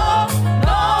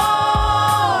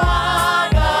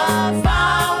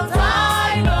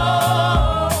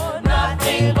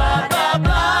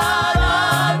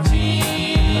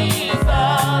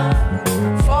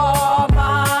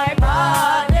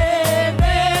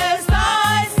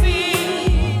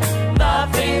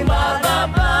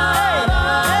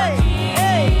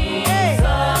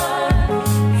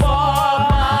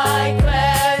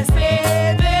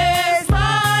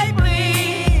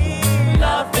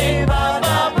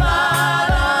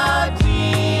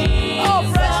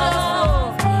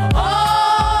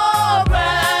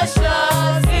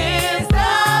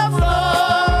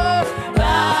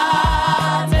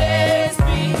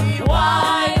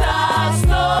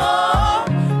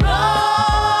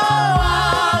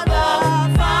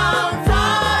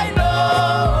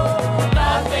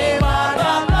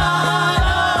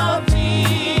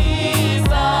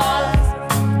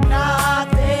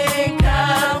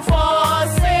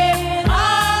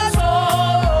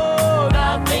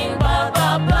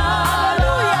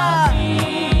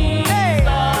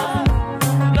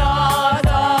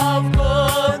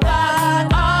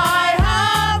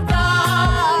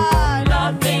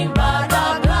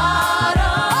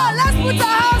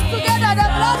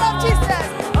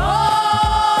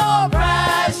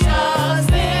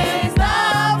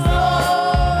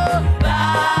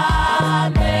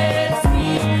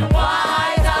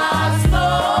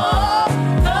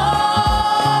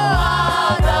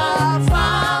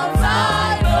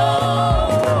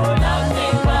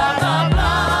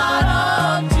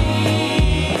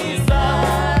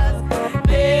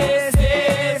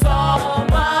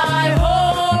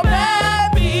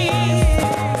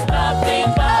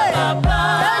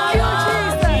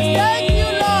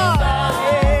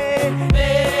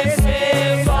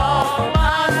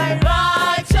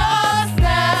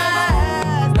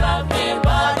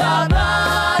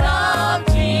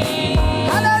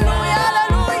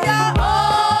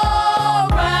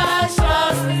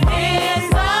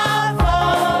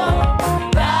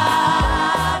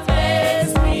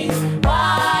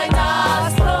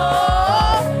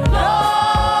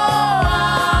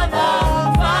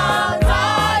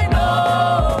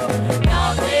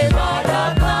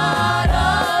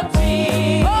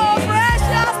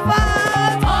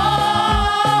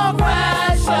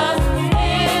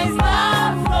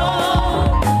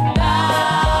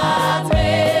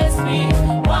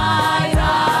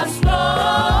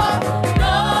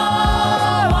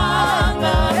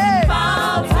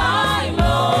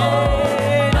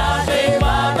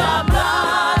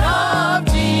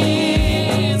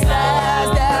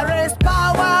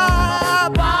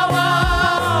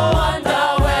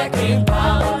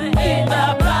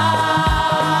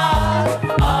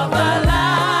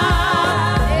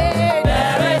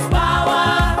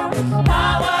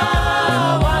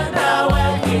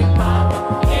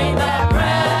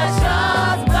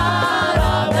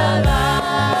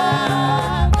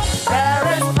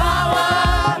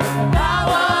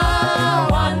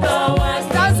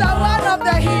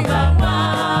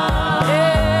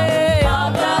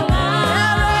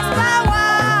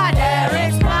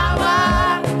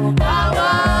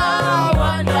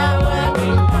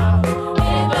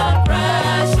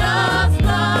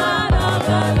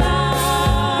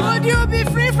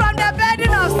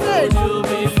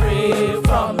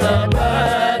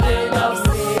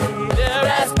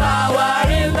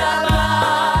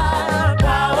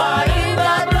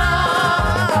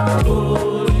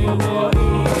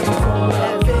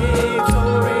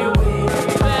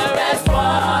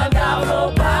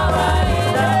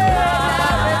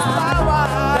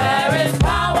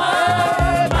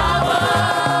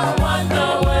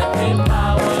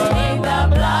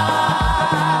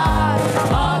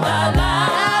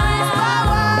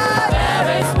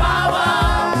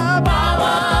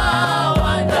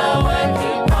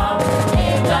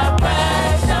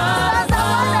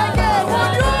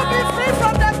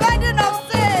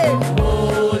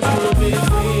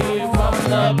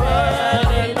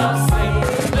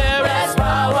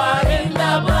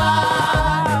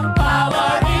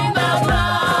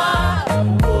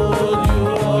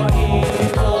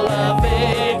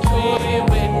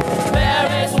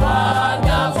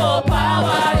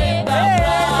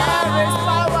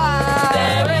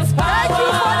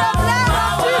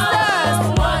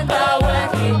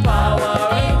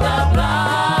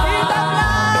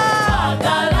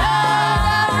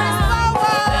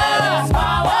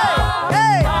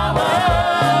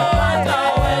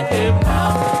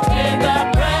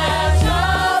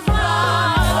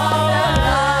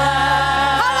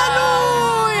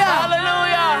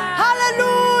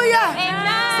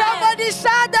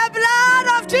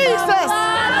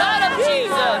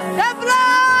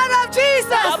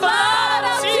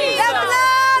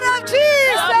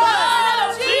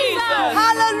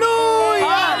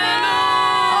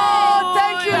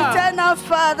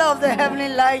 Father of the heavenly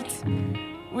light,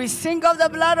 we sing of the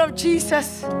blood of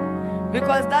Jesus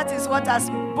because that is what has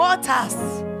brought us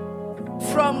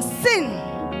from sin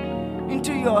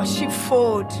into your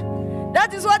sheepfold.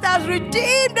 That is what has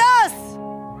redeemed us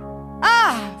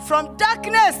from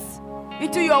darkness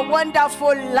into your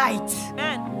wonderful light.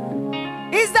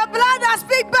 It's the blood that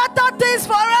speaks better things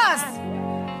for us.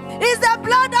 It's the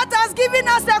blood that has given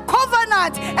us a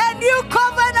covenant, a new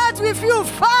covenant with you,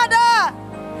 Father.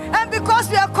 And because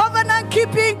we are covenant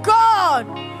keeping God,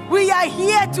 we are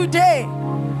here today,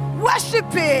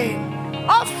 worshiping,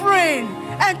 offering,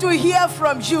 and to hear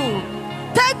from you.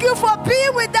 Thank you for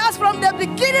being with us from the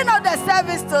beginning of the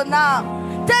service till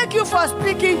now. Thank you for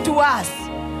speaking to us.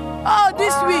 Oh,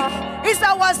 this week is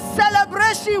our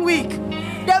celebration week,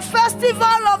 the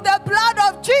festival of the blood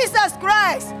of Jesus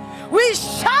Christ. We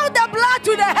shout the blood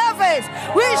to the heavens.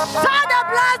 We shout the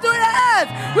blood to the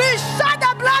earth. We shout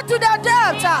the blood to the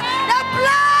depths. The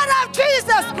blood of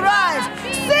Jesus Christ.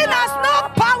 Sin has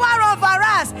no power over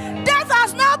us. Death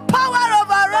has no power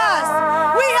over us.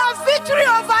 We have victory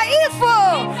over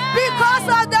evil because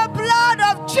of the blood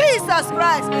of Jesus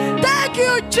Christ. Thank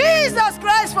you, Jesus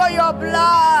Christ, for your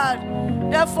blood.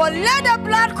 Therefore, let the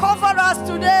blood cover us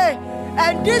today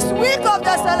and this week of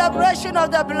the celebration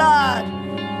of the blood.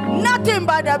 Nothing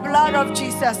but the blood of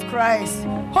Jesus Christ.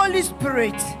 Holy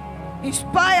Spirit,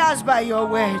 inspire us by your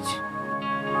word.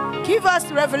 Give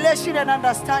us revelation and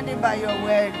understanding by your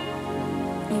word.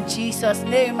 In Jesus'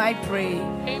 name I pray.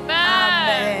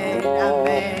 Amen. Amen.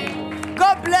 Amen.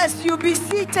 God bless you. Be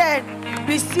seated.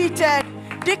 Be seated.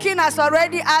 Deacon has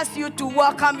already asked you to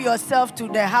welcome yourself to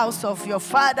the house of your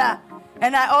Father.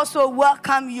 And I also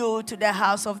welcome you to the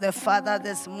house of the Father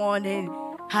this morning.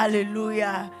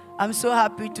 Hallelujah. I'm so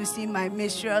happy to see my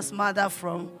mistress mother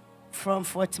from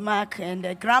Fort Mac, and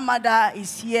the grandmother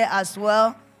is here as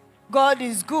well. God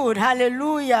is good.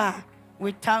 Hallelujah.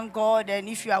 We thank God. And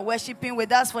if you are worshiping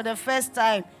with us for the first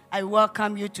time, I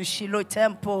welcome you to Shiloh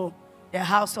Temple, the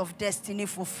house of destiny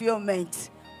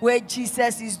fulfillment, where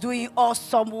Jesus is doing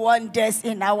awesome wonders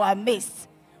in our midst,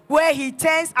 where he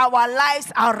turns our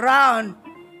lives around.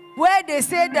 Where they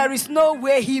say there is no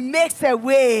way, he makes a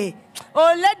way.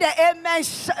 Oh, let the amen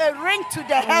ring to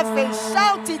the heavens.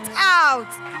 Shout it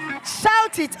out.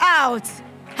 Shout it out.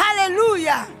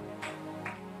 Hallelujah.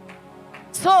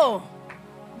 So,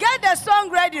 get the song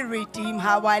ready. Redeem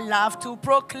how I love to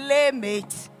proclaim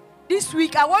it. This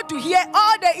week, I want to hear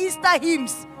all the Easter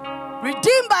hymns.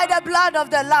 Redeemed by the blood of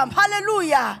the Lamb.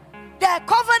 Hallelujah. The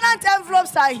covenant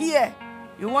envelopes are here.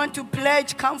 You want to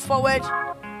pledge, come forward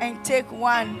and take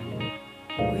one.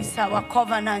 It's our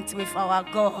covenant with our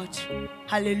God.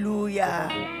 Hallelujah.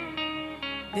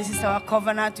 This is our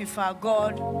covenant with our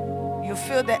God. You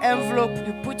fill the envelope,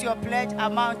 you put your pledge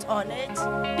amount on it.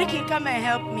 Dickie, come and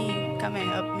help me. Come and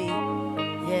help me.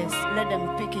 Yes, let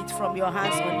them pick it from your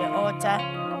hands on the altar.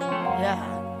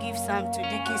 Yeah, give some to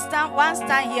Dickie. Stand, one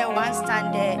stand here, one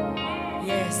stand there.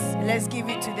 Yes, let's give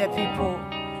it to the people.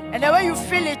 And then when you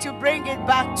fill it, you bring it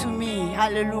back to me.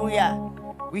 Hallelujah.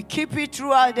 We keep it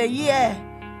throughout the year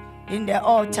in the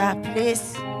altar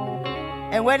place.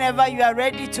 And whenever you are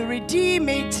ready to redeem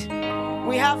it,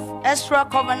 we have extra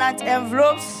covenant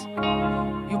envelopes.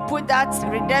 You put that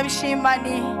redemption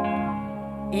money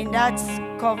in that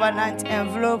covenant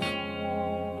envelope.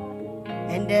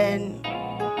 And then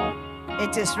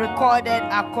it is recorded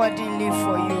accordingly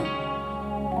for you.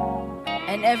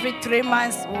 And every 3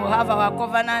 months, we'll have our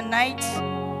covenant night.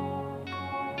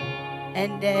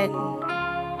 And then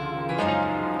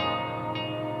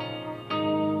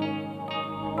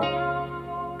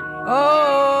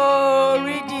oh,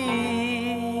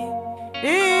 redeem,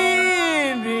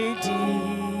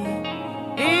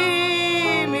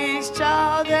 his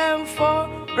child, and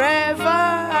forever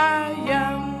I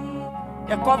am.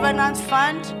 The covenant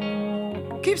fund,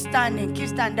 keep standing, keep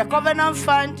standing. The covenant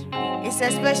fund is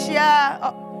a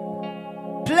special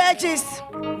pledges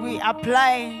we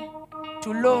apply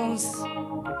to loans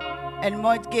and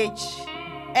mortgage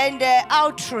and the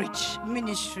outreach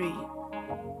ministry.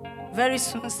 Very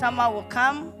soon summer will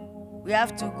come. We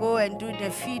have to go and do the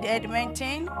Feed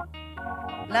Edmonton.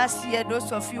 Last year,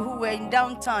 those of you who were in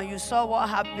downtown, you saw what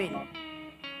happened.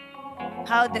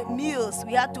 How the meals,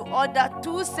 we had to order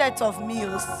 2 sets of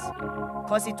meals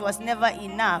because it was never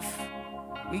enough.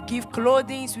 We give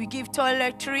clothing, we give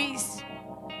toiletries,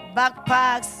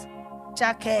 backpacks,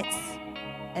 jackets,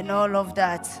 and all of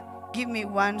that. Give me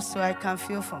one so I can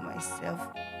feel for myself.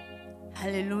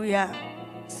 Hallelujah.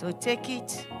 So take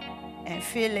it and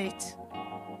fill it,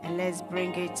 and let's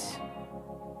bring it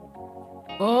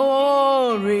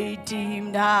Oh,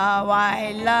 redeemed, how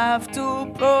I love to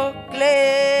proclaim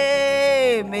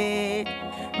it.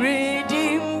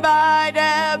 Redeemed by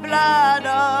the blood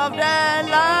of the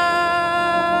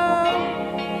Lamb.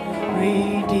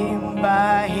 Redeemed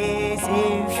by his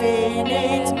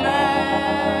infinite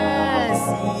mercy.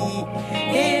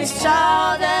 His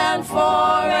child and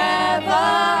forever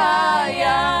I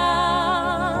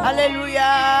am.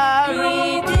 Hallelujah.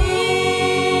 Redeemed.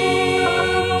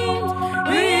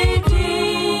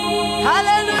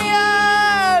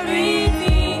 Hallelujah,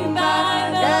 redeemed by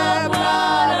the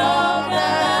blood of the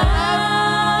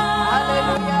Lamb.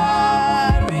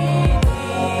 Hallelujah, redeemed.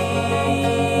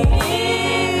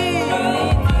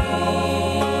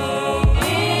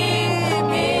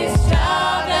 His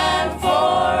child and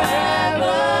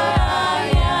forever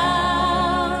I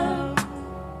am.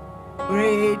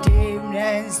 Redeemed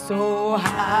and so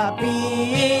happy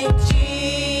in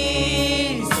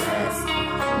Jesus.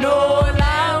 No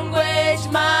language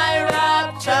my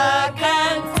rapture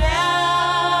can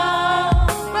tell.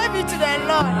 Maybe to the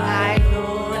Lord, I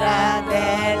know that the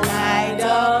light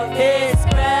of his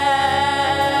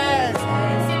presence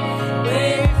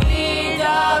will feed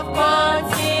up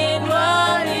continually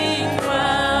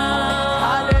dwell.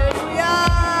 Hallelujah.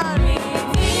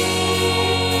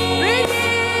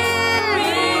 Redeemed,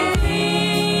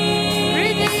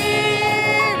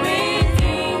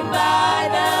 redeemed by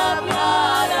the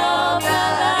blood of the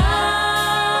Lamb.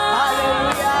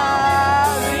 Hallelujah.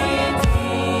 Redeemed,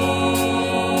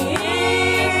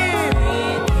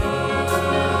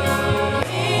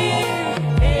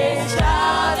 his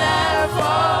child and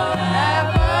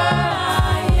forever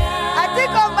I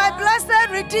think of my blessed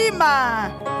Redeemer.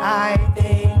 I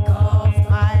think of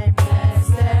my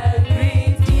blessed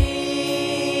Redeemer.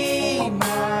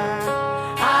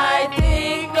 I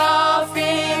think of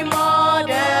him all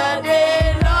the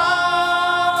day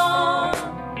long.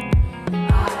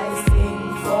 I sing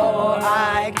for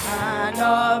I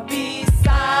cannot be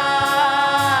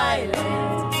silent.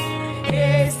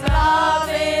 His love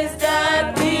is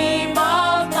the theme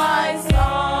of my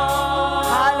song.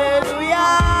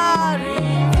 Hallelujah.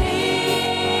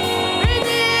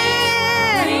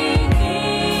 Redeemed,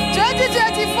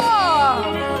 2024.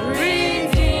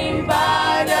 Redeemed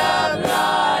by the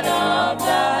blood of the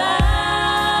Lamb.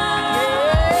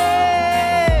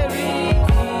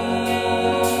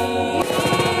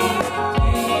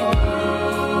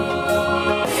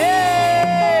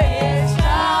 His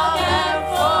child and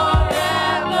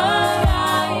forever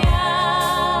I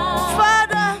am.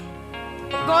 Father,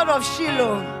 God of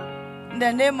Shiloh, in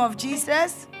the name of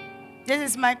Jesus, this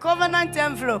is my covenant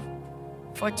envelope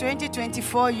for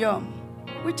 2024 Yom,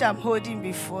 which I'm holding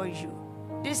before you.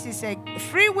 This is a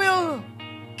free will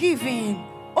giving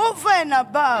over and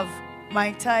above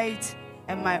my tithe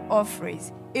and my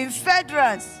offerings in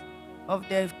furtherance of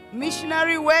the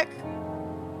missionary work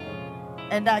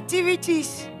and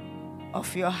activities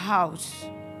of your house.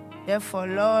 Therefore,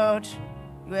 Lord,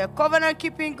 you are a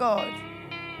covenant-keeping God.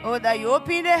 Oh, that you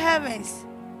open the heavens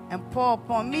and pour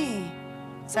upon me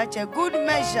such a good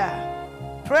measure,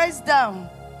 pressed down,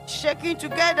 shaking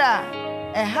together,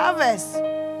 a harvest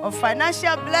of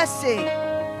financial blessing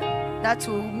that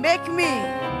will make me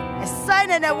a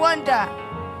sign and a wonder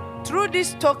through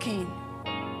this token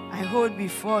I hold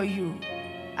before you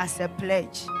as a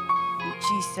pledge. In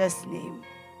Jesus' name,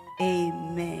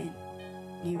 amen.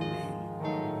 Amen.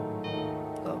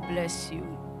 God bless you.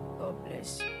 God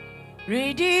bless you.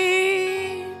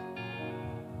 Redeem.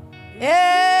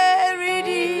 Yeah,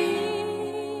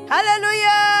 redeem.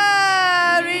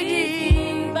 Hallelujah.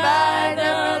 Redeemed by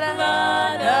the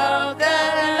blood of the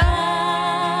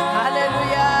Lamb.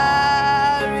 Hallelujah.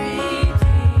 Redeemed.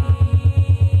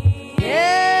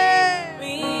 Yeah.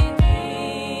 Redeemed.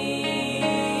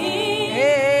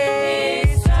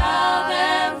 His child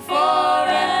and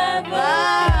forever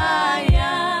I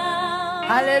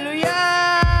am.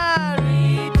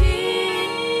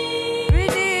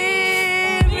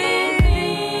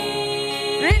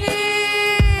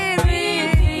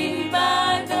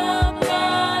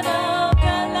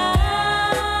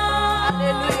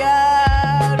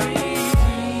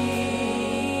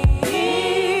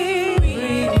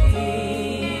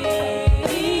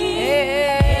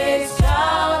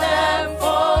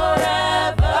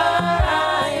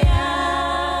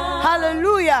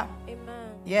 Hallelujah.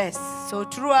 Yes, so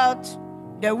throughout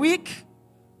the week,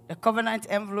 the covenant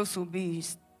envelopes will be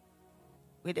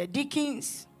with the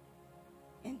deacons.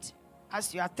 And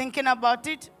as you are thinking about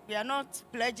it, we are not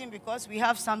pledging because we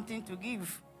have something to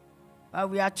give, but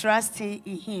we are trusting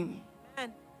in Him.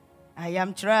 Amen. I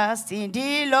am trusting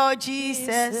thee, Lord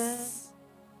Jesus.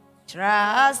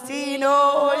 Trusting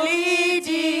only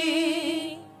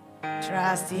thee,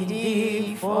 trusting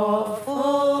thee for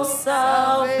full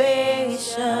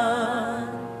salvation,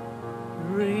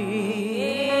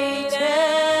 rich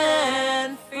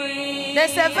and free.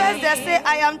 There's a verse that says,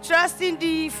 I am trusting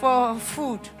thee for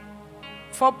food,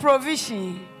 for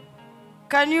provision.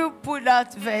 Can you put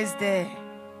that verse there?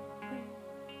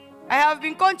 I have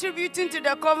been contributing to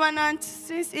the covenant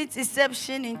since its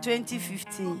inception in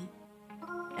 2015.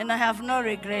 And I have not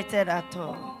regretted at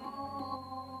all.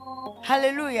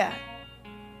 Hallelujah.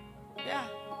 Yeah.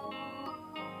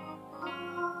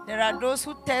 There are those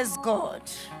who test God.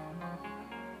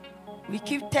 We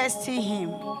keep testing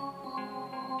him.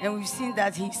 And we've seen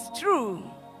that he's true.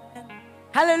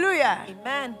 Hallelujah.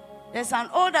 Amen. There's an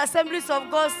old Assemblies of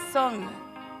God song.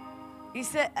 He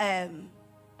said,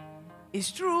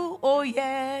 it's true, oh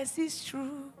yes, it's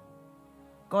true.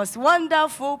 God's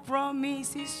wonderful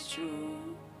promise is true.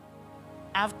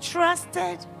 I've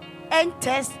trusted and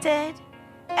tested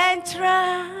and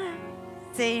tried,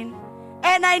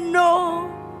 and I know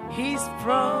his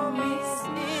promise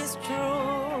is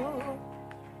true.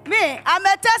 Me, I'm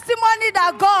a testimony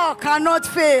that God cannot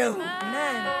fail.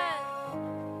 Amen.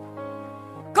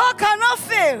 God cannot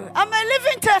fail. I'm a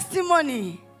living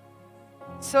testimony.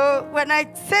 So when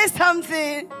I say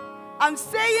something, I'm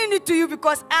saying it to you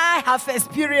because I have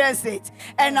experienced it.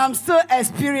 And I'm still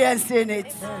experiencing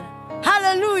it. Amen.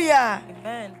 Hallelujah.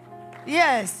 Amen.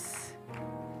 Yes.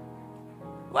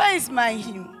 Where is my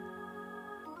hymn?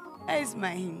 Where is my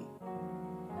hymn?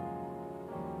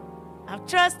 I've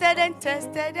trusted and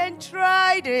tested and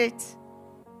tried it.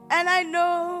 And I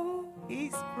know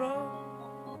he's pro.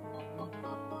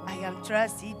 I am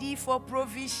trusting thee for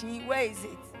provision. Where is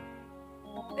it?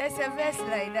 There's a verse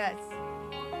like that.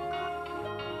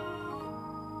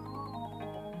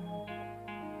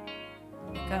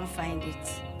 I can't find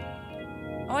it.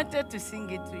 I wanted to sing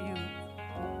it to you.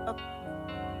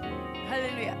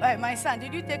 Hallelujah. All right, my son,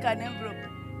 did you take an envelope?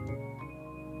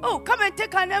 Oh, come and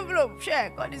take an envelope. Share.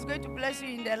 God is going to bless you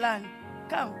in the land.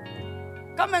 Come.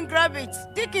 Come and grab it.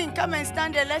 Deacon, come and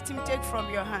stand there. Let him take from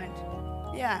your hand.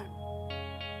 Yeah.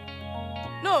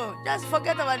 No, just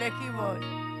forget about the keyboard.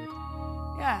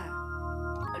 Yeah.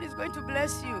 God is going to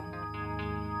bless you.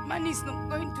 Money is not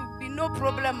going to be no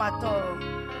problem at all.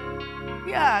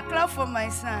 Yeah, clap for my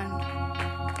son.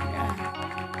 Yeah.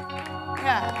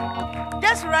 Yeah.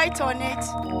 Just write on it.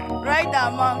 Write the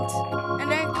amount.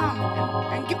 And then come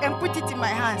and put it in my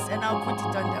hands. And I'll put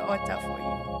it on the altar for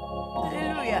you.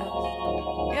 Hallelujah.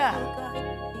 Yeah.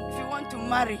 If you want to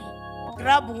marry,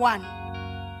 grab one.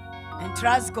 And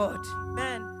trust God.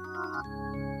 Amen.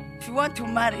 If you want to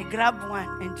marry, grab one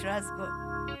and trust God.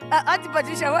 Auntie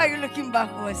Patricia, why are you looking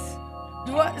backwards?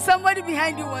 Somebody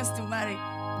behind you wants to marry.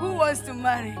 Who wants to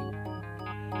marry?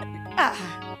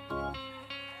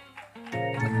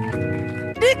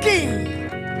 Dicky,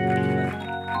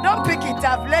 don't pick it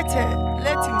up. Let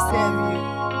him serve you.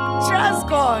 Trust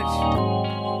God.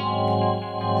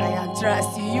 I am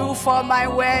trusting you for my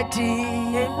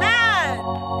wedding. Amen.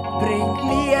 Bring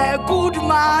me a good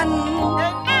man.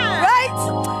 Amen. Right?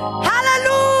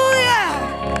 Hallelujah.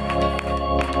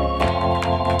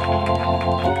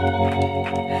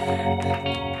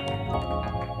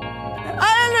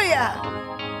 Hallelujah.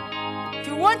 If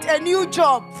you want a new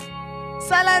job,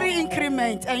 salary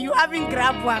increment, and you haven't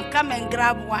grabbed one, come and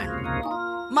grab one.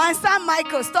 My son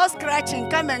Michael, stop scratching,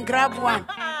 come and grab one.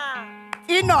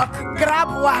 Enoch, grab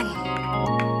one.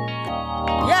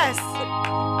 Yes.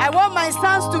 I want my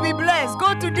sons to be blessed.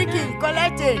 Go to Deacon,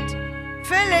 collect it.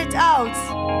 Fill it out.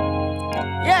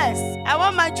 Yes. I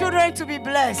want my children to be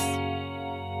blessed.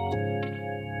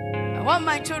 I want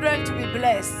my children to be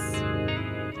blessed.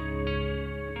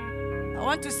 I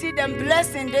want to see them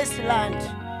blessed in this land.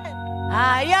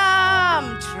 I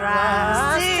am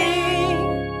trusting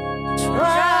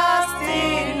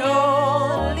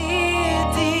only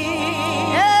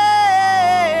thee.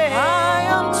 I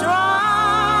am trusting.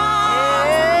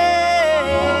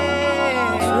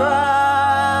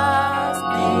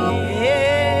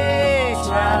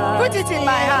 Put it in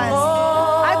my hands.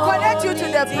 I connect you to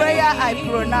the prayer I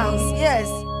pronounce. Yes.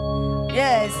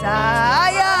 Yes,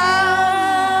 I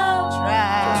am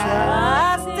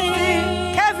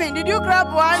trusting. Kevin, did you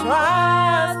grab one?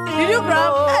 Did you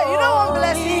grab? Hey, you don't want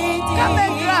blessing? Come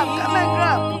and grab. Come and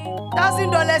grab.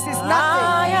 $1,000 is nothing.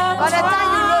 By the time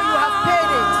you know you have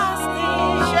paid it.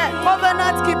 Share.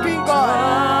 Covenant keeping God.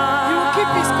 You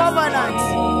keep his covenant.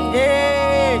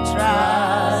 Hey,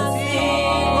 trusting.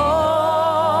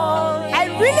 I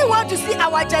really want to see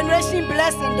our generation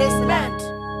blessed in this land.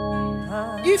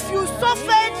 If you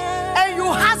suffered and you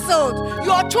hustled,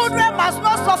 your children must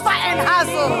not suffer and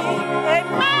hustle.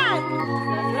 Amen.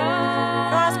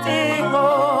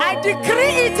 I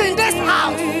decree it in this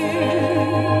house.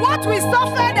 What we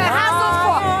suffered and hustled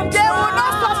for, they will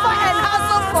not suffer and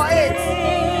hustle for it.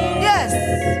 Yes.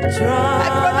 I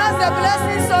pronounce the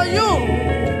blessings on you.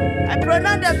 I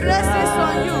pronounce the blessings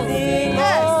on you.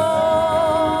 Yes.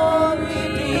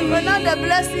 I pronounce the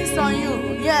blessings on you.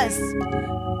 Yes.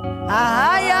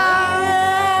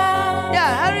 Yeah,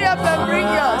 hurry up and bring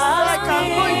yours so I can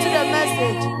go into the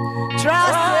message.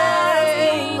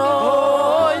 Trusting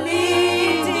only.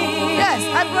 Yes,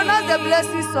 I pronounce the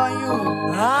blessings on you.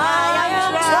 I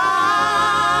am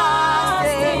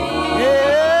trusting.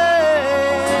 Yes,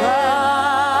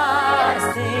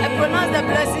 I pronounce the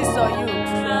blessings on you.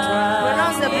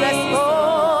 Pronounce the blessings.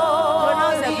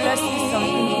 Pronounce the blessings on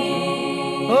you.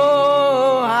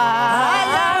 Oh, I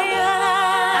am trusting.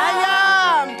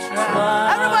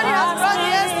 Everybody has brought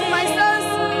yes to my sons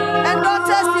and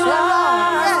daughters in the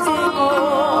Lord. Yes.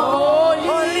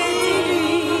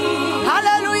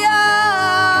 Hallelujah.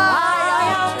 I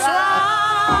am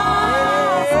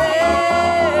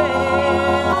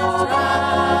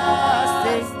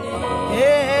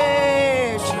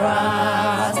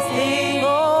trusting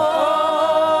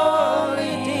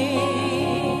only thee.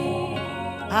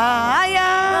 I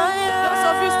am. Those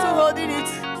of you still holding it,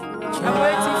 I'm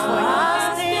waiting for you.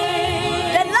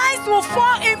 The lines will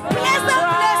fall in pleasant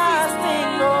places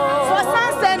for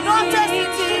sons and daughters in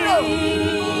Shiloh.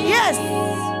 Yes.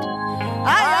 I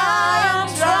am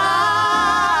trusting.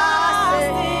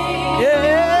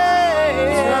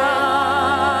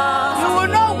 You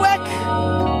will not work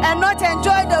and not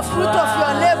enjoy the fruit of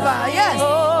your labor. Yes.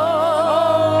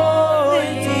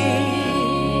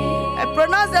 I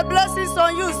pronounce the blessings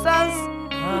on you, sons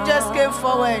who just came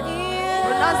forward.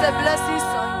 Pronounce the blessings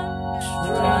on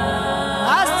you.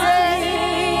 I say,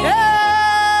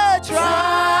 yeah,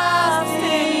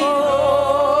 trusting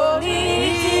only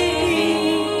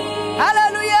thee.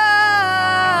 Hallelujah.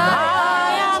 I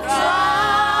am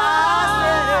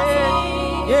trusting.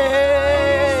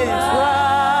 Yeah,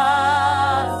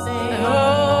 trusting.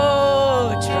 Oh,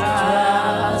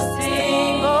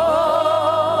 trusting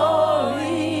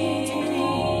only thee.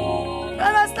 You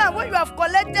understand? When you have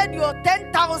collected your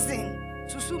 10,000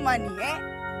 susu money,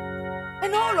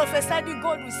 and all of a sudden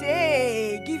God will say,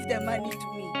 hey, give the money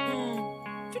to me.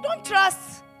 If you don't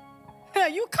trust,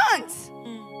 you can't.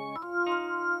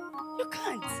 You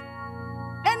can't.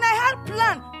 And I had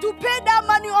planned to pay that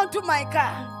money onto my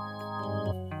car.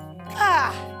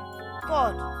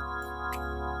 God.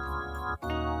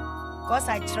 Because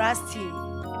I trust him.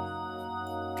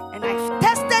 And I've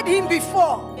tested him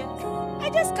before. I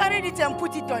just carried it and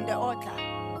put it on the altar.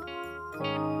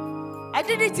 I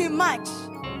did it in March.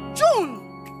 June.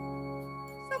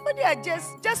 Somebody are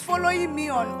just following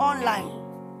me online.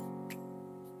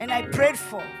 And I prayed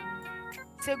for.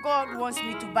 Say, God wants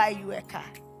me to buy you a car.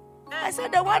 I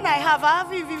said, the one I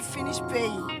haven't even finished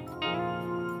paying.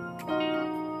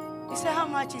 He said, how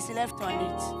much is left on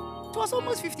it? It was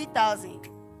almost 50,000.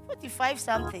 45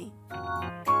 something.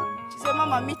 She said,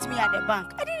 Mama, meet me at the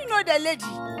bank. I didn't know the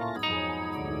lady.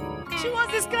 She was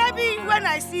describing when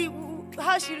I see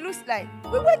how she looks like.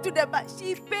 We went to the bank.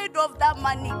 She paid off that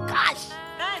money cash.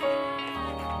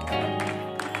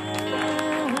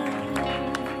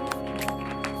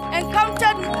 And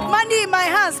counted money in my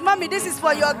hands. Mommy, this is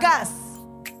for your gas.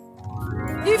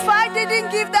 If I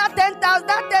didn't give that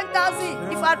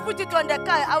 10,000, if I put it on the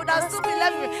car, I would have still been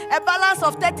left with a balance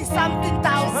of 30-something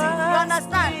thousand. You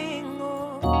understand?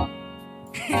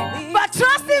 But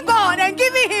trusting God and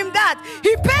giving him that,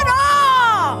 he paid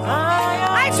all.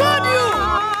 I told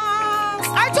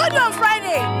you on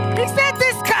Friday, he said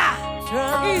this car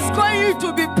is going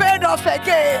to be paid off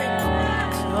again.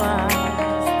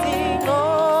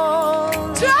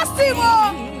 Trust him,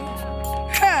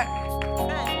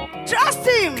 trust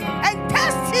him and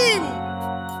test him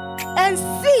and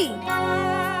see.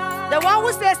 The one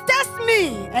who says, test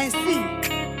me and see.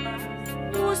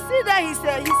 You will see that he's a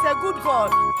good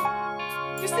God.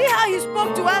 You see how he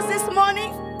spoke to us this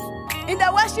morning in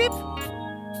the worship?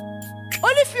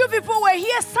 Only few people were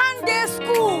here Sunday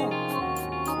school.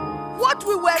 What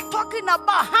we were talking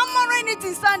about, hammering it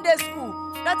in Sunday school,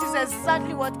 that is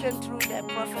exactly what came through the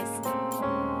prophecy.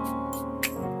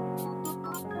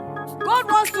 God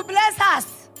wants to bless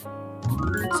us.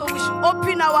 So we should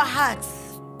open our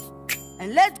hearts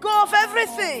and let go of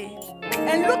everything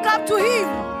and look up to him,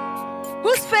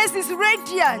 whose face is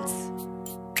radiant.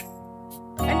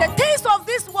 And the things of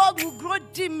this world will grow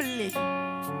dimly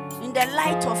in the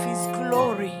light of his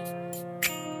glory.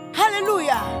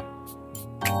 Hallelujah.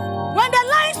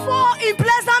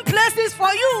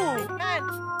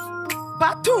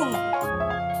 But 2,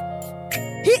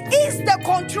 he is the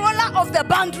controller of the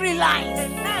boundary lines.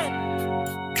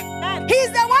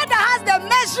 He's the one that has the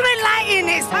measuring line in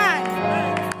his hand.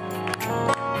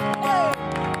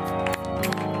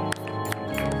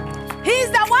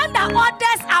 He's the one that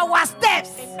orders our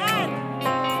steps.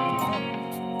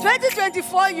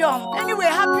 2024 Yom. Anyway,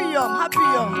 happy Yom, happy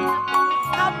Yom.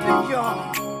 Happy Yom.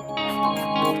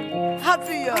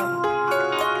 Happy Yom.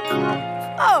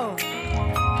 Oh.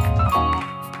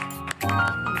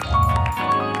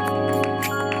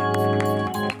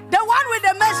 The one with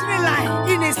the measuring line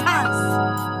in his hands.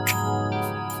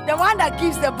 The one that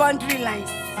gives the boundary lines.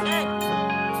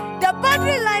 The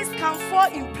boundary lines can fall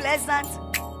in pleasant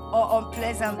or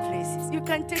unpleasant places. You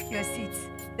can take your seats.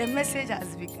 The message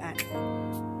has begun.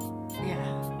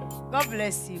 Yeah. God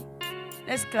bless you.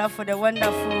 Let's clap for the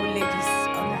wonderful ladies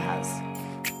of the house.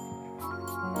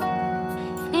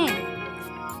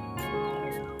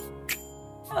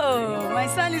 Oh, my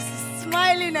son is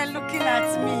smiling and looking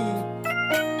at me.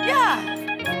 Yeah.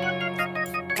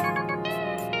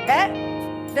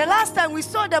 The last time we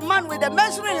saw the man with the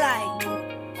measuring line.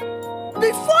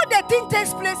 Before the thing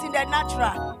takes place in the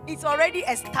natural, it's already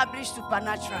established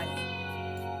supernaturally.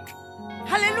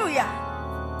 Hallelujah.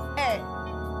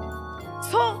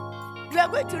 So, we are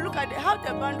going to look at how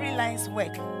the boundary lines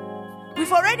work.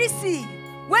 We've already seen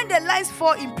when the lines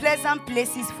fall in pleasant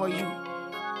places for you,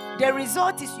 the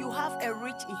result is you have a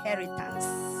rich inheritance.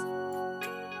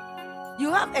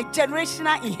 You have a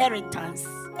generational inheritance,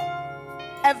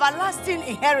 everlasting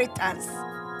inheritance.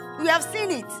 We have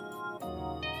seen it.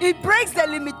 It breaks the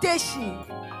limitation.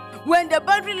 When the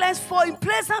boundary lines fall in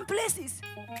pleasant places,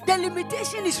 the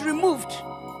limitation is removed.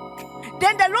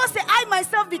 Then the Lord said, I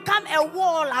myself become a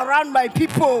wall around my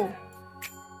people.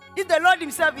 If the Lord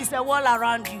himself is a wall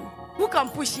around you, who can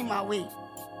push him away?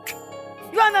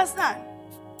 You understand?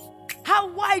 How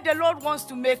wide the Lord wants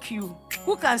to make you,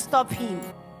 who can stop him?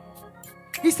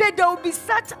 He said there will be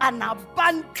such an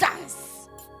abundance,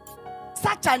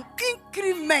 such an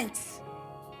increment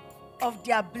of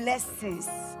their blessings.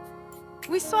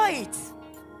 We saw it.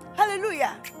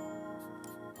 Hallelujah.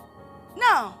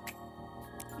 Now,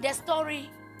 the story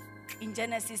in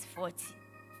Genesis 40.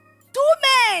 Two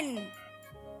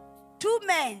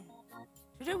men.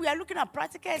 Today we are looking at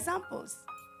practical examples.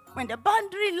 When the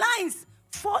boundary lines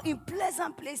fall in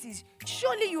pleasant places,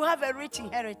 surely you have a rich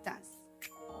inheritance.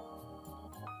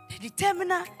 The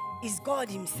determiner is God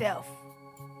himself.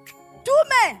 Two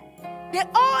men, they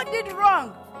all did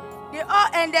wrong. They all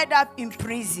ended up in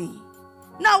prison.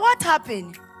 Now what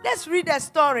happened? Let's read the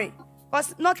story,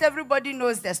 because not everybody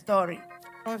knows the story.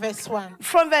 From verse 1.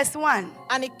 From verse 1.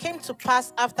 And it came to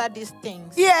pass after these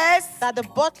things, Yes, that the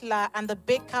butler and the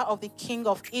baker of the king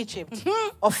of Egypt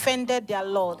offended their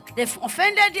lord, they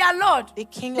offended their Lord. the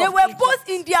king They of were Egypt. both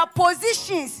in their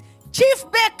positions. Chief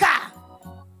baker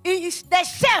is the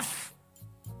chef.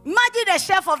 Imagine the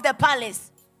chef of the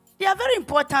palace. They are very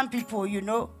important people, you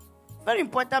know. Very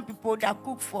important people that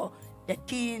cook for the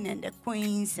king and the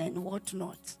queens and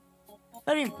whatnot.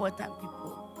 Very important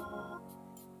people.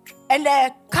 And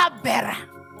the cupbearer,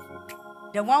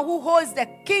 the one who holds the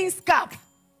king's cup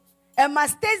and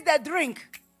must taste the drink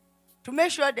to make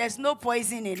sure there's no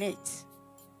poison in it.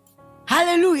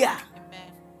 Hallelujah.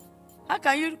 Amen. How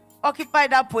can you occupy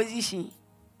that position?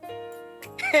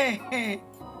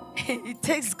 It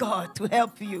takes God to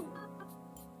help you.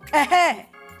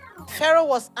 Pharaoh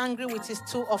was angry with his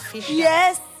two officials,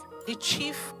 Yes. the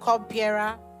chief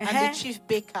cupbearer and the chief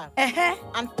baker,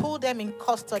 and pulled them in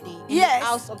custody in Yes. the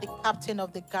house of the captain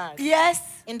of the guard, Yes.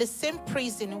 in the same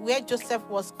prison where Joseph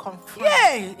was confined.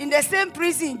 Yeah. In the same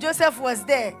prison, Joseph was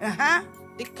there.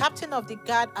 The captain of the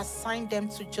guard assigned them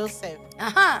to Joseph,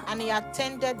 and he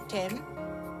attended them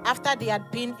after they had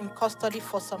been in custody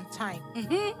for some time.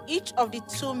 Each of the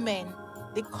two men,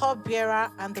 the cupbearer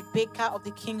and the baker of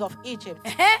the king of Egypt,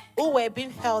 who were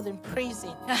being held in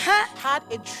prison, had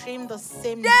a dream the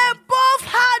same They night. both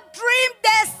had dreamed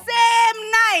the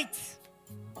same night.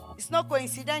 It's not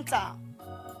coincidental.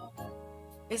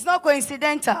 It's not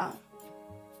coincidental.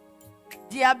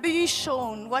 They are being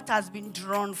shown what has been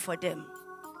drawn for them.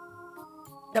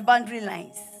 The boundary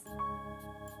lines.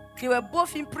 They were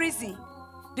both in prison.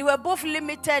 They were both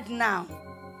limited now.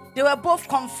 They were both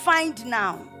confined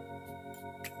now.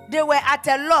 They were at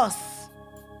a loss.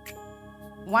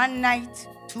 One night,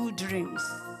 two dreams.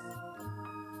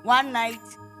 One night,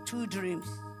 two dreams.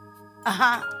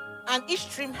 And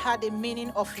each dream had a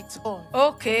meaning of its own.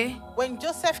 Okay. When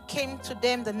Joseph came to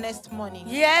them the next morning,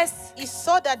 Yes. he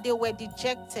saw that they were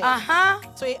dejected.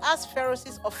 So he asked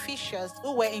Pharaoh's officials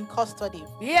who were in custody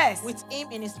Yes. with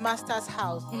him in his master's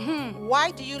house,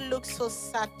 why do you look so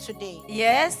sad today?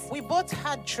 Yes. We both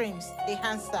had dreams, they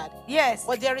answered, Yes.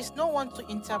 but there is no one to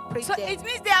interpret So them. it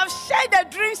means they have shared the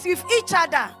dreams with each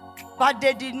other, but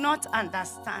they did not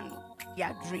understand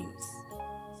their dreams.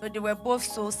 So they were both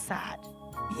so sad.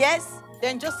 Yes.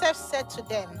 Then Joseph said to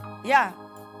them, Yeah.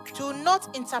 do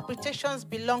not interpretations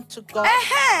belong to God?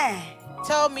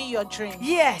 Tell me your dream.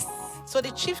 Yes. So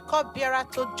the chief cupbearer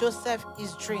told Joseph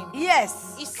his dream.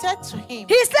 Yes. He said to him,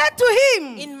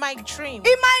 In my dream,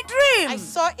 I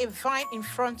saw a vine in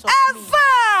front of a me.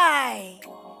 vine.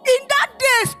 In that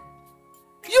days,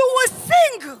 you will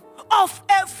sing of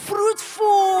a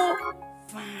fruitful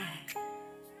vine.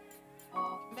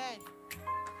 Amen.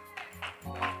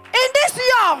 In this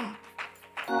young,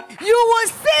 you will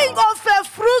sing of a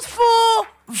fruitful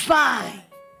vine.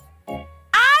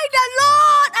 I, the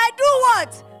Lord, I do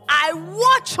what? I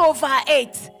watch over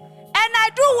it. And I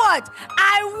do what?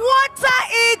 I water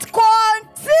it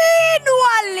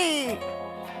continually.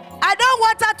 I don't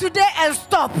water today and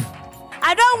stop.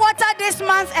 I don't water this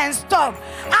month and stop.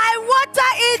 I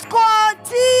water it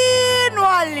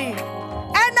continually.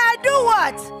 And I do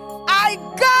what? I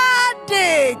guard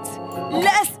it,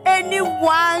 lest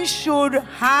anyone should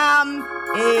harm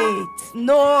it.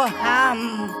 No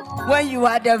harm when you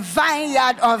are the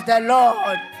vineyard of the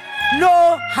Lord.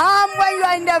 No harm when you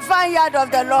are in the vineyard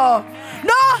of the Lord.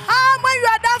 No harm when you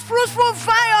are that fruitful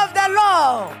vine of the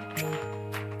Lord.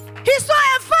 He saw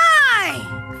a vine.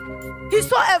 He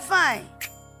saw a vine.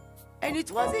 And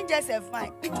it wasn't just a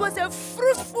vine. It was a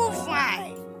fruitful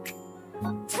vine.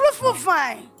 Fruitful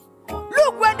vine.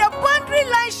 Look, when the boundary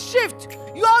line shifts,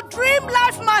 your dream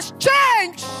life must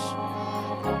change.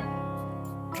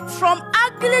 From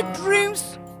ugly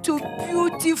dreams to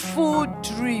beautiful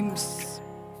dreams.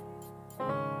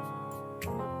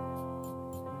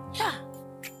 Yeah.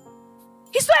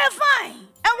 He saw a vine.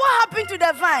 And what happened to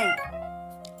the vine?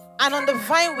 And on the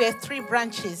vine were 3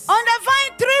 branches. On the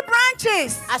vine, 3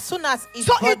 branches. As soon as it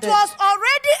So budded, it was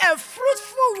already a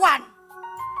fruitful one.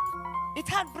 It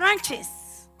had branches.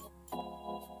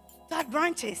 It had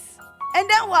branches. And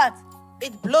then what?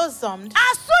 it blossomed.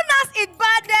 As soon as it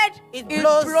budded, It it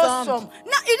blossomed. blossomed.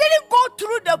 Now, it didn't go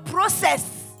through the process.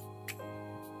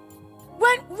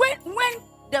 When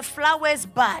the flowers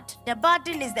bud, the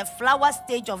budding is the flower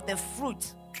stage of the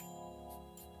fruit.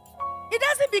 It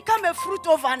doesn't become a fruit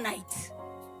overnight.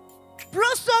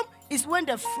 Blossom is when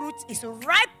the fruit is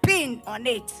ripened on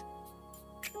it.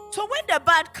 So when the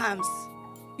bud comes,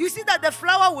 you see that the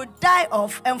flower will die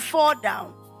off and fall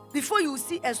down before you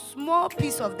see a small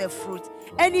piece of the fruit.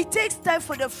 And it takes time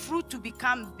for the fruit to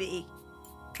become big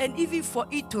and even for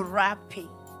it to ripen.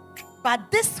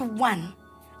 But this one,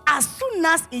 as soon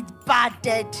as it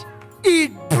budded,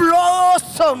 it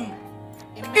blossomed.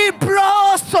 It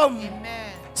blossomed. Amen.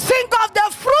 Think of the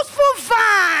fruitful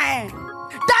vine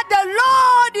that the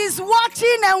Lord is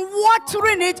watching and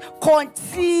watering it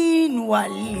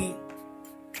continually.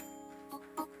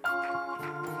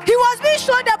 He was being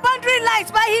shown the boundary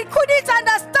lines, but he couldn't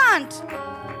understand.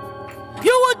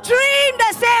 You will dream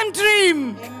the same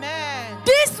dream. Amen.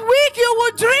 This week you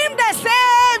will dream the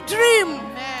same dream.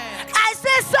 Amen. I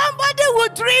said somebody will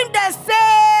dream the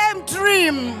same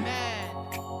dream. Amen.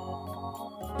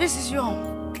 This is young.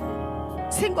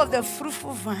 Think of the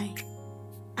fruitful vine.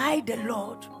 I, the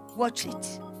Lord, watch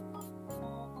it.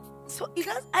 So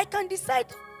I can decide,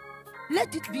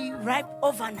 let it be ripe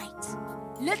overnight.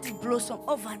 Let it blossom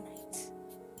overnight.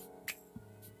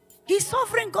 He's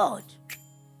sovereign God.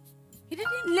 He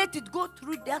didn't let it go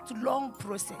through that long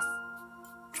process.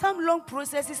 Some long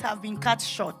processes have been cut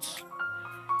short.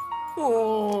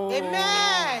 Oh.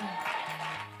 Amen.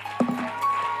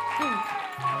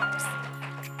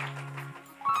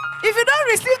 If you don't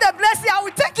receive the blessing, I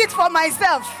will take it for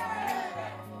myself.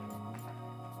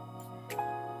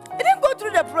 It didn't go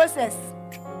through the process.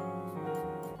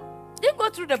 It didn't go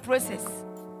through the process.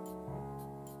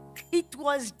 It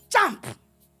was jump.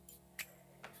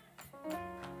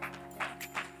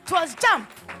 It was jump.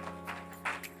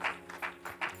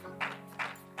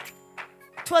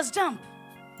 It was jump.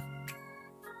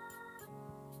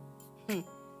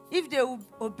 If they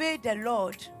obey the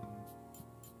Lord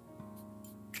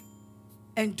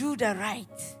and do the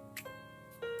right,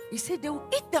 he said they will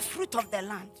eat the fruit of the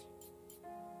land.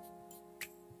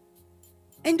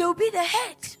 And they will be the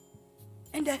head.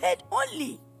 And the head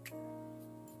only.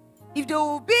 If they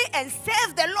will obey and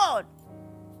serve the Lord.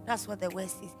 That's what the word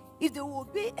says. If they will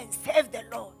obey and serve the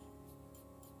Lord.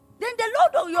 then the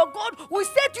Lord your God will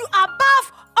set you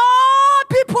above all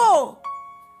people.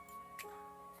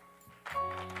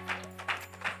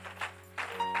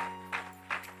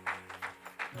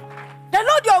 The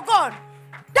Lord your God.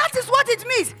 That is what it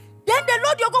means. Then the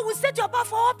Lord your God will set you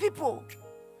above all people.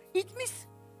 It means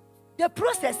the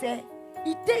process,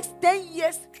 it takes 10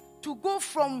 years to go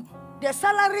from the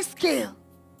salary scale,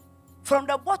 from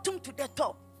the bottom to the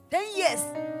top. 10 years.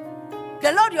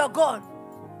 The Lord your God,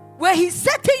 where He's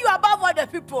setting you above other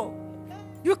people.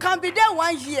 You can be there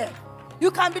 1 year.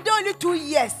 You can be there only 2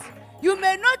 years. You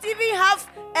may not even have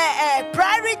a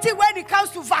priority when it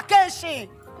comes to vacation.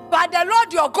 But the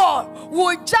Lord your God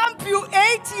will jump you 8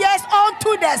 years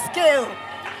onto the scale.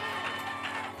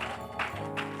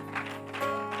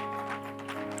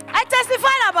 I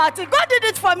testified about it. God did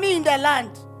it for me in the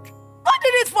land. God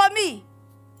did it for me.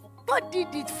 God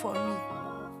did it for me.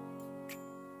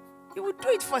 He would do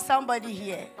it for somebody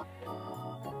here.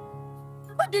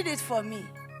 God did it for me.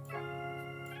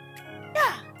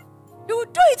 Yeah. He will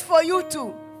do it for you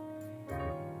too.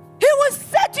 He will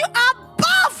set you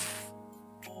above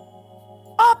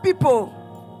all people.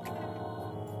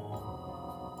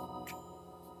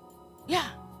 Yeah.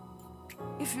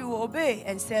 If you obey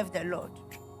and serve the Lord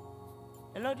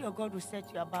your God will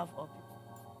set you above all people.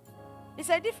 It's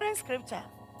a different scripture.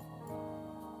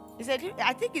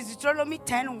 I think it's Deuteronomy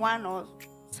 10:1 or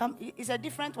some. It's a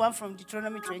different one from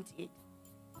Deuteronomy 28.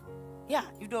 Yeah,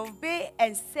 you obey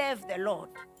and serve the Lord.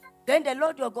 Then the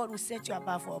Lord your God will set you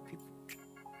above all people.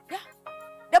 Yeah.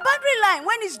 The boundary line,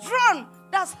 when it's drawn,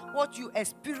 that's what you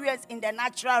experience in the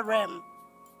natural realm.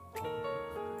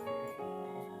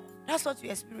 That's what you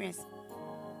experience.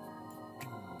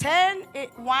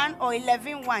 10:1 or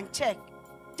 11:1, check.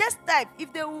 Just type,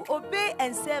 if they will obey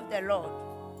and serve the Lord,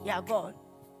 your God,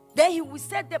 then He will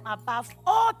set them above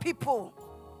all people.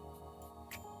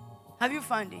 Have you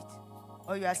found it?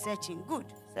 Or you are searching? Good,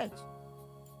 search.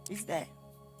 It's there.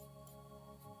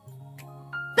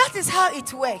 That is how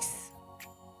it works.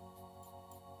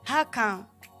 How can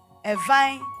a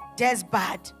vine just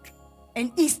bud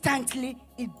and instantly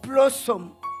it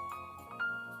blossom?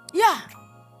 Yeah.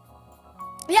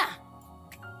 Yeah.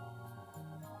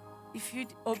 If you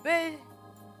obey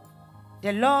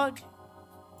the Lord,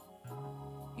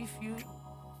 if you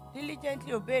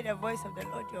diligently obey the voice of the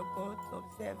Lord your God to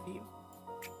observe Him,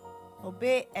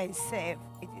 obey and serve.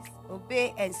 It is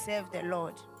obey and serve the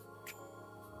Lord.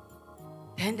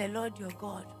 Then the Lord your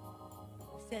God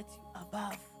will set you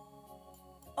above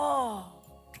all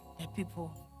the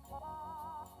people.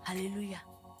 Hallelujah.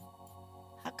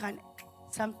 How can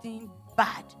something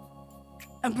bad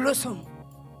and blossom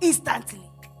instantly?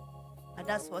 And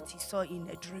that's what he saw in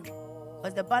a dream.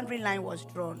 Because the boundary line was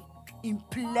drawn in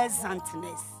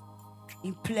pleasantness,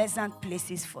 in pleasant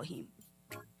places for him.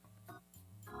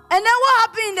 And then what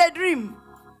happened in the dream?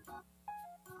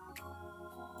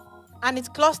 And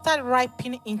it clustered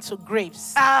ripening into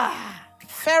grapes.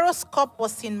 Pharaoh's cup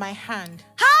was in my hand.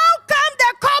 How come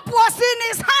the cup was in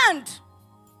his hand?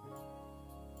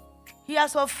 He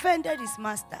has offended his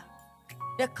master.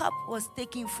 The cup was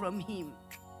taken from him.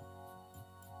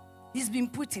 He's been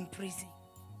put in prison.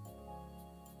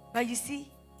 But you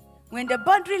see, when the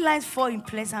boundary lines fall in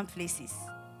pleasant places,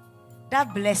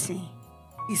 that blessing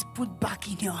is put back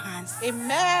in your hands.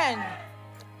 Amen.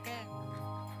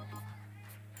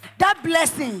 That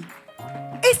blessing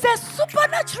is a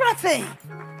supernatural thing.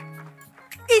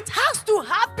 It has to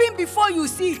happen before you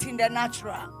see it in the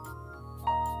natural.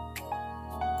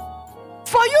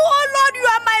 For you, oh Lord, you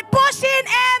are my portion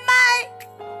and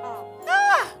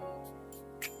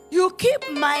you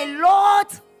keep my Lord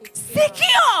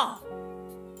secure.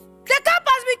 The cup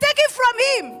has been taken from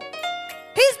him.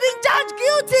 He's been judged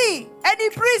guilty and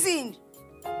imprisoned.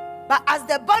 But as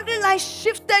the boundary line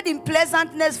shifted in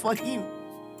pleasantness for him,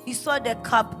 he saw the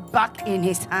cup back in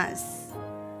his hands.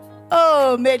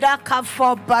 Oh, may that cup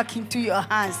fall back into your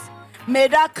hands. May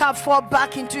that cup fall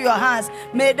back into your hands.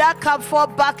 May that cup fall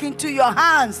back into your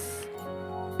hands.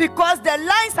 Because the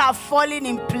lines are falling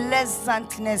in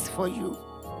pleasantness for you.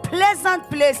 Pleasant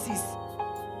places.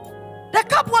 The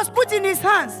cup was put in his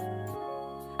hands.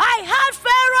 I had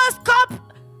Pharaoh's cup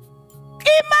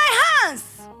in my hands.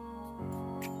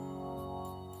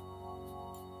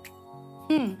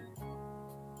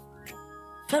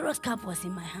 Pharaoh's cup was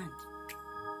in my hand.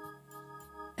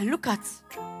 And look at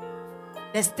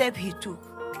the step he took.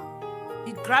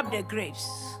 He grabbed the grapes,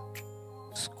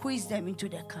 squeezed them into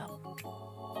the cup.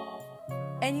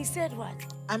 And he said what?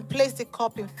 And placed the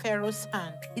cup in Pharaoh's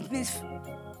hand. It means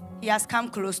he has come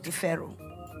close to Pharaoh.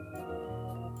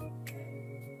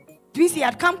 It means he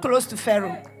had come close to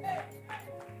Pharaoh.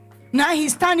 Now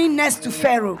he's standing next to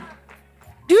Pharaoh.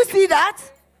 Do you see that?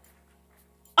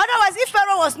 Otherwise, if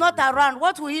Pharaoh was not around,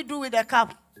 what will he do with the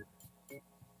cup?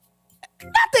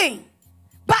 Nothing.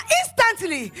 But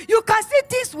instantly, you can see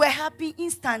things were happening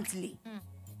instantly.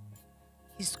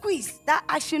 He squeezed that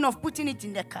action of putting it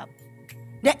in the cup.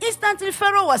 Then instantly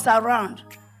Pharaoh was around.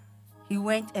 He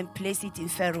went and placed it in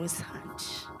Pharaoh's hand.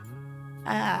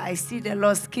 I see the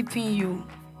Lord keeping you.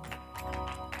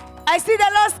 I see the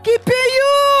Lord keeping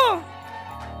you.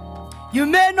 You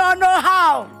may not know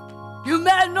how. You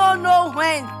may not know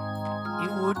when. He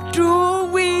will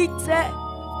do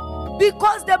it.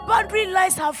 Because the boundary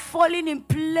lines have fallen in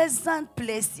pleasant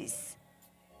places.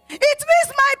 It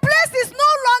means my place is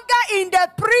no longer in the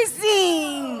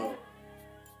prison.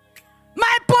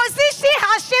 My position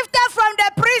has shifted from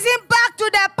the prison back to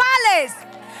the palace.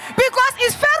 Because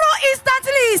if Pharaoh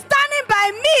instantly is standing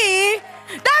by me,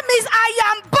 that means I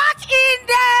am back in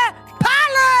the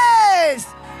palace.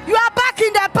 You are back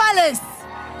in the palace.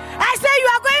 I say you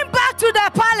are going back to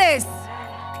the palace.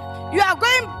 You are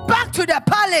going back to the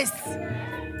palace.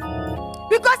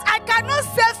 Because I cannot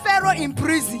save Pharaoh in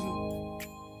prison.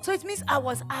 So it means I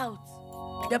was out.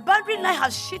 The boundary line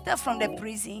has shifted from the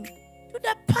prison to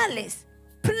the palace.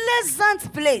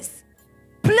 Pleasant place.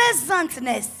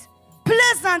 Pleasantness.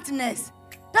 Pleasantness.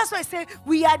 That's why I say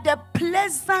we are the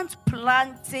pleasant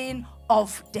planting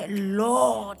of the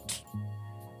Lord.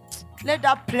 Let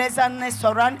that pleasantness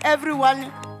surround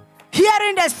everyone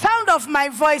hearing the sound of my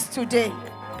voice today.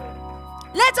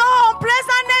 Let all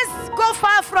unpleasantness go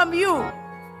far from you.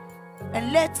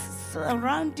 And let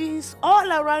surroundings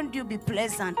all around you be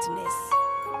pleasantness.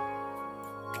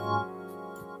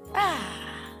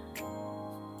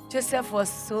 Joseph was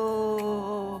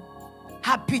so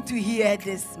happy to hear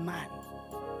this man.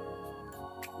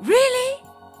 Really?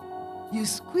 You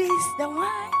squeezed the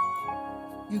wine?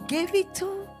 You gave it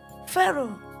to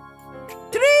Pharaoh?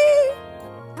 3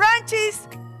 branches,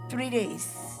 3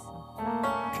 days.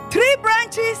 3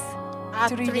 branches,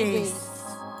 3 days.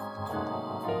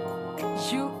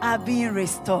 You are being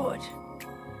restored.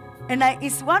 And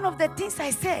it's one of the things I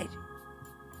said.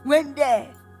 When the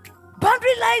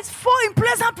boundary lines fall in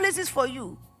pleasant places for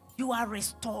you, you are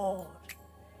restored.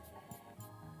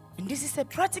 And this is a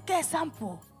practical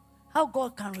example how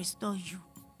God can restore you.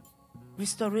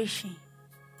 Restoration.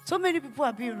 So many people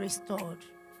are being restored.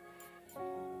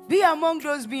 Be among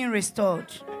those being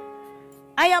restored.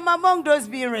 I am among those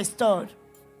being restored.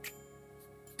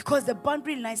 Because the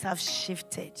boundary lines have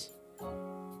shifted.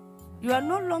 You are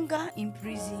no longer in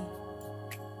prison.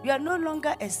 You are no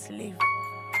longer a slave.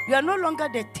 You are no longer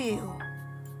the tail.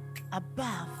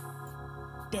 Above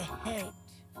the head.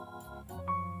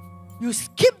 You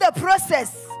skip the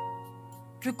process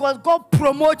because God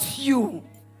promotes you.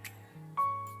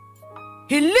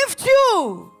 He lifts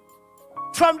you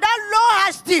from that low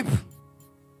ash deep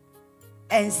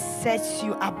and sets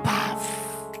you above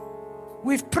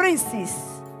with princes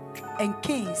and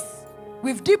kings,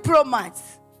 with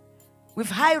diplomats, with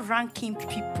high-ranking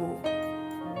people.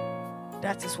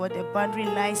 That is what the boundary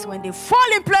lines, when they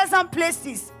fall in pleasant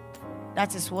places,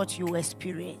 that is what you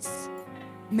experience.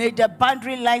 May the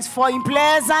boundary lines fall in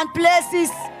pleasant places.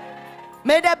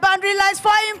 May the boundary lines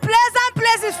fall in pleasant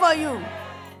places for you.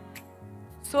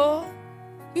 So,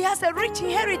 he has a rich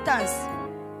inheritance.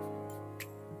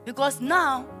 Because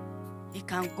now, he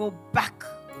can go back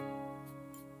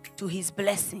to his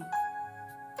blessing.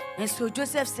 And so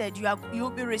Joseph said,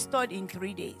 you'll be restored in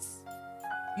 3 days.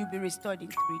 You'll be restored in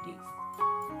 3 days.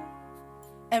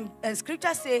 And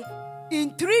scripture says,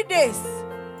 in 3 days,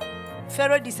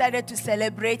 Pharaoh decided to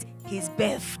celebrate his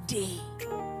birthday.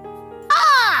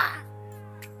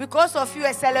 Because of you,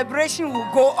 a celebration will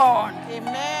go on.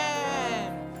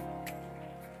 Amen.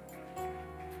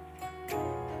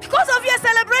 Because of you, a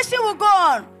celebration will go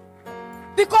on.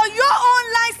 Because your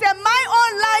own lives and my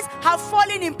own lives have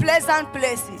fallen in pleasant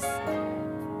places.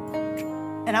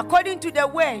 And according to the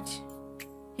word,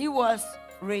 he was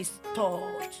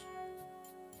restored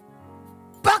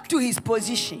back to his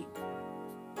position.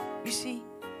 You see?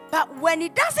 But when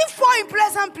it doesn't fall in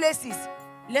pleasant places,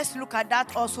 let's look at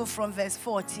that also from verse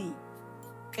 14.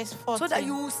 Verse 14. So that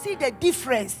you will see the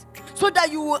difference. So that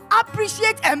you will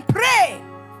appreciate and pray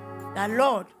that,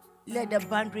 Lord, let the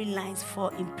boundary lines fall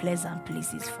in pleasant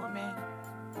places for me.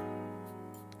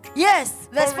 Yes,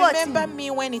 verse 14. Remember me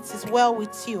when it is well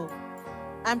with you.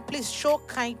 And please show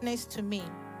kindness to me.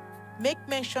 Make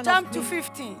mention Jump of to me.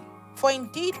 15. For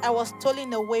indeed I was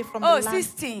stolen away from the land.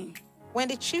 16. When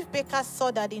the chief baker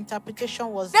saw that the interpretation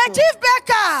was The good, chief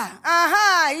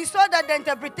baker, he saw that the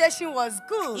interpretation was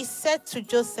good. he said to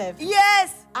Joseph,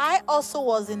 Yes, I also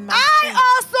was in my I dream,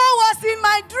 also was in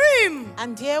my dream.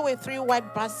 and there were 3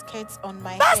 white baskets on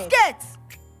my head. Baskets.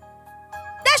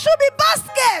 There should be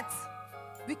baskets.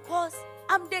 Because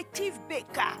I'm the chief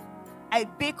baker. I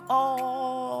bake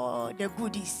all the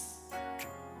goodies.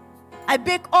 I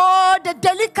bake all the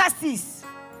delicacies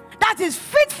that is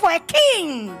fit for a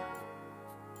king.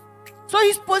 So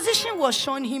his position was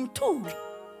shown him too.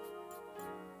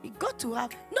 He got to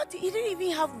have, he didn't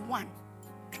even have one.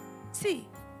 See,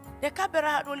 the cupbearer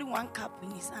had only 1 cup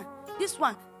in his hand. This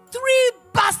one, 3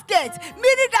 baskets,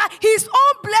 meaning that his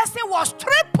own blessing was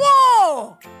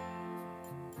triple.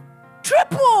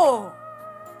 Triple.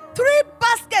 3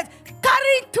 baskets,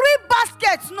 carrying 3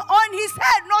 baskets on his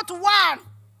head, not 1.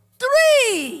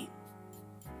 3.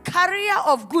 Carrier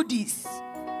of goodies,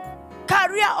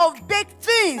 carrier of baked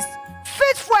things,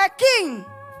 fit for a king.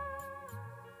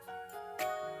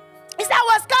 He said, I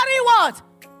was carrying what?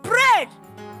 Bread,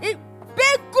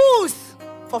 baked goods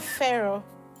For Pharaoh.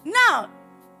 Now,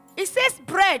 it says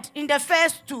bread in the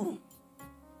first 2.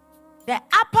 The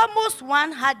uppermost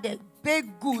one had the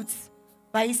baked goods,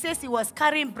 but he says he was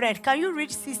carrying bread. Can you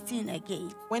read 16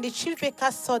 again? When the chief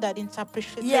baker saw that the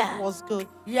interpretation Yeah. was good,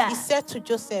 Yeah. he said to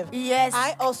Joseph, Yes.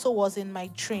 I also was in my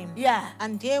dream, Yeah.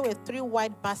 and there were 3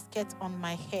 white baskets on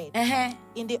my head. Uh-huh.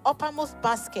 In the uppermost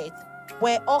basket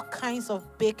were all kinds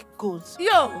of baked goods.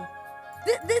 Yo,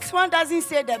 this one doesn't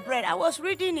say the bread. I was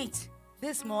reading it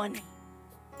this morning.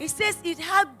 It says it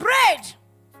had bread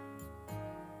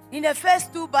in the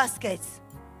first 2 baskets.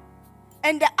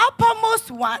 And the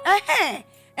uppermost one,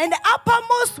 and the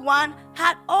uppermost one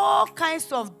had all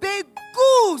kinds of baked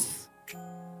goods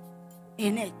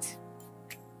in it.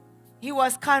 He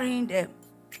was carrying them.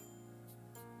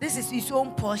 This is his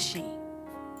own portion.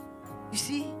 You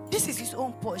see, this is his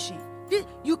own portion.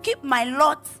 You keep my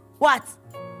lot. What?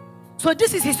 So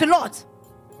this is his lot.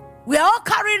 We are all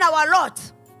carrying our lot.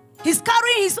 He's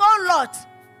carrying his own lot.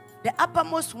 The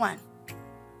uppermost one.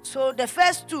 So the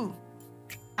first 2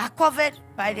 are covered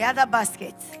by the other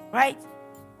baskets, right?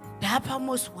 The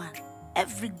uppermost one.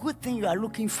 Every good thing you are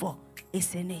looking for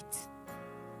is in it.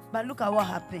 But look at what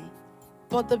happened.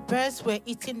 But the birds were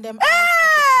eating them Hey!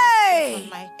 out of the baskets on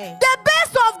my head. The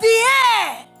birds of the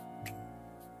air.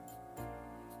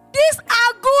 These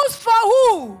are goods for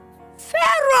who?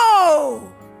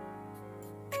 Pharaoh.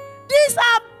 These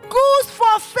are goods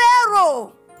for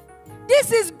Pharaoh.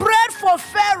 This is bread for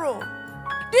Pharaoh.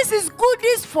 This is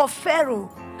goodies for Pharaoh.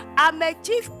 I'm a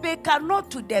chief baker not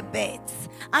to the birds.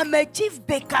 I'm a chief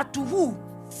baker to who?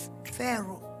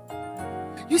 Pharaoh.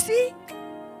 You see,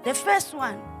 the first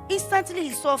one, instantly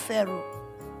he saw Pharaoh.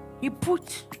 He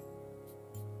put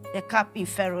the cup in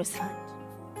Pharaoh's hand.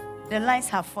 The lines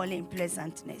have fallen in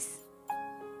pleasantness.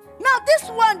 Now this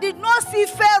one did not see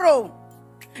Pharaoh.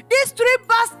 These 3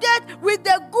 baskets with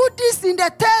the goodies in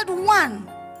the 3rd one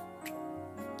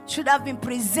should have been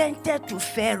presented to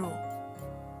Pharaoh.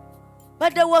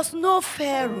 But there was no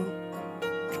Pharaoh.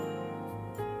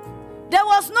 There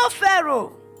was no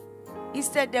Pharaoh.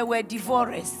 Instead, there were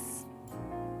devourers.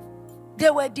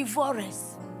 There were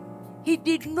devourers. He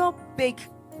did not beg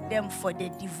them for the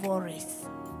devourers.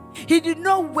 He did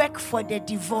not work for the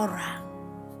devourer.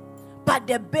 But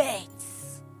the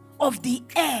birds of the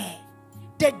air,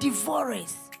 the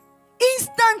devourers,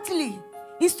 instantly,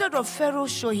 instead of Pharaoh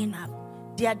showing up,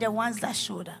 they are the ones that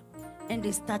showed up. And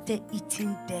they started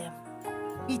eating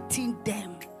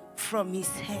them from his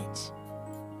head.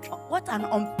 What an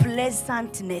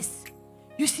unpleasantness.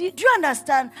 You see, do you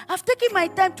understand? I've taken my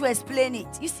time to explain it.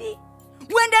 You see,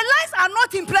 when the lies are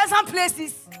not in pleasant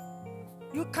places,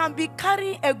 you can be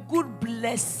carrying a good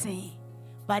blessing,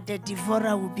 but the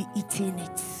devourer will be eating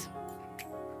it.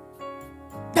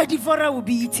 The devourer will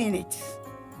be eating it.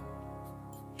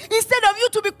 Instead of you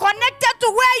to be connected to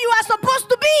where you are supposed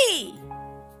to be,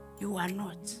 you are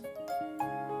not.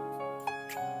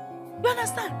 You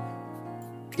understand?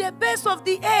 The birds of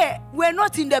the air were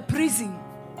not in the prison.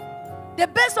 The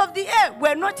birds of the air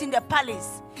were not in the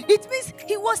palace. It means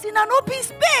he was in an open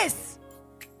space.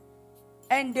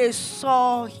 And they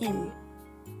saw him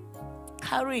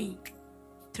carrying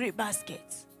 3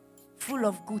 baskets full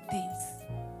of good things.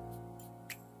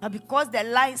 But because the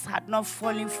lines had not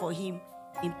fallen for him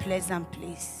in pleasant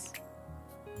place,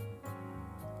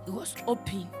 it was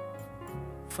open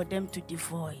for them to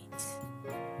devour it.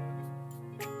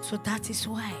 So that is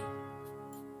why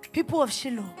people of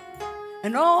Shiloh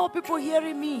and all people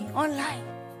hearing me online,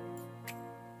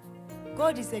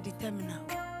 God is a determiner.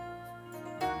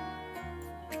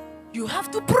 You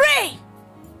have to pray.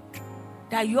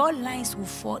 that your lines will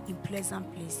fall in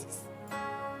pleasant places.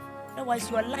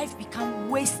 Otherwise, your life become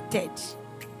wasted.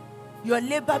 Your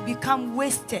labor become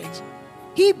wasted.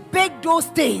 He baked those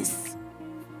things.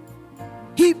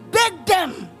 He baked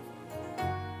them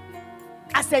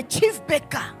as a chief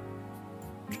baker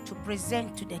to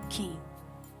present to the king.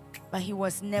 But he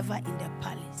was never in the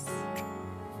palace.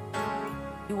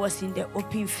 He was in the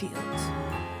open field.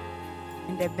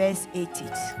 And the birds ate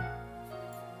it.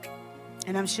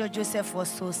 And I'm sure Joseph was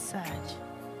so sad.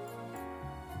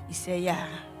 He said, yeah,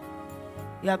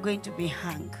 you are going to be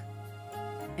hung.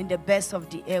 And the birds of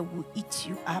the air will eat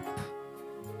you up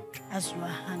as you are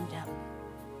hung up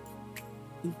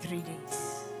in 3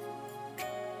 days.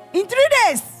 In 3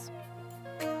 days.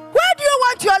 Where do you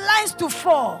want your lines to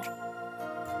fall?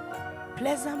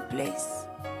 Pleasant place.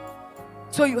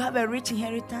 So you have a rich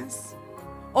inheritance.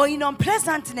 Or in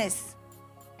unpleasantness.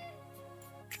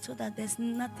 So that there's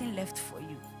nothing left for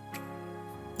you.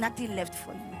 Nothing left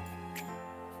for you.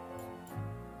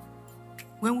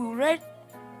 When we read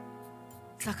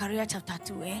Zechariah chapter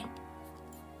 2,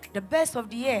 the birds of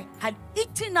the air had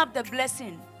eaten up the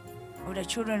blessing of the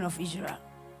children of Israel.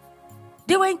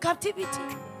 They were in captivity.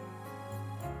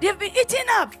 They've been eaten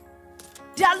up.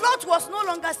 Their lot was no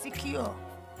longer secure.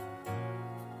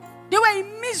 They were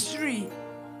in misery.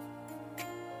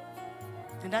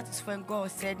 And that is when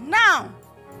God said, now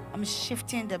I'm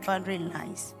shifting the boundary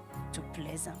lines to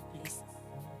pleasant places.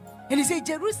 And he said,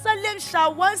 Jerusalem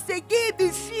shall once again be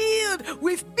filled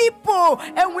with people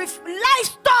and with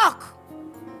livestock.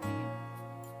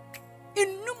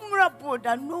 Innumerable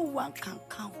that no one can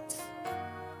count.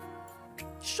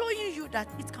 Showing you that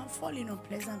it can fall in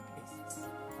unpleasant places.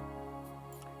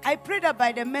 I pray that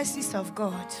by the mercies of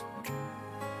God,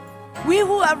 we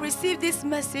who have received this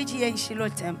message here in Shiloh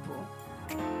Temple,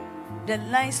 the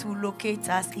lines will locate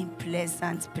us in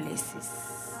pleasant places.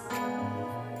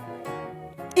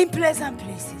 In pleasant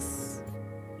places.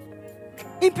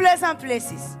 In pleasant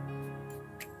places.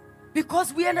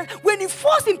 Because when it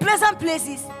falls in pleasant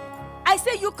places, I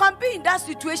say you can be in that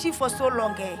situation for so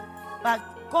long, but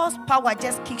God's power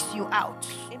just kicks you out.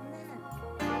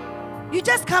 Amen. You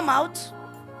just come out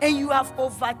and you have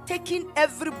overtaken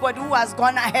everybody who has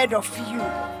gone ahead of you.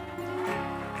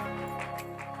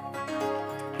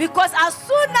 Because as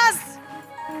soon as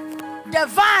the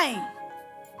vine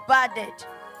budded,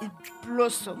 it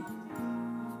blossomed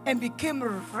and became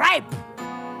ripe.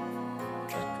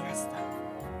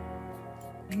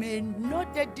 May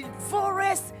not the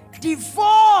devourers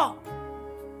devour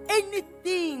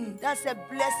anything that's a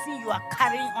blessing you are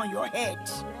carrying on your head.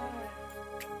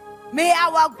 May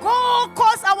our God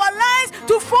cause our lives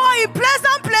to fall in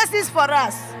pleasant places for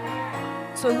us,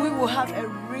 so we will have a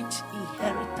rich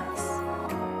inheritance.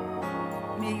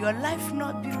 May your life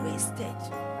not be wasted.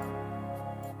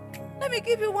 Let me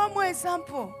give you one more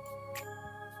example.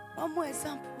 One more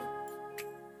example.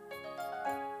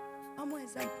 One more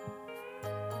example.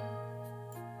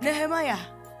 Nehemiah,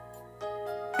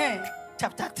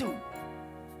 chapter 2.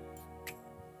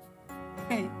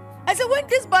 I said, when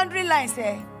this boundary lines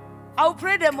say, I'll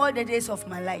pray them all the days of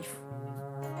my life.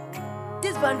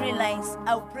 These boundary lines,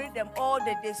 I'll pray them all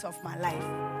the days of my life.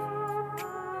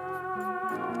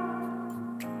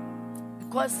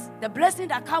 Because the blessing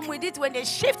that comes with it when they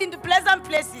shift into pleasant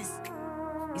places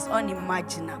is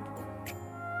unimaginable.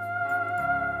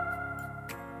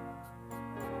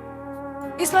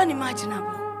 It's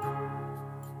unimaginable.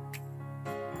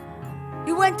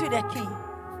 He went to the king.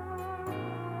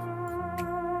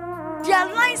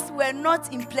 Their lives were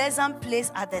not in pleasant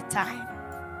place at the time.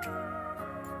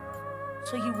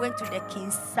 So he went to the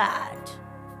king sad.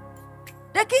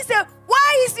 The king said,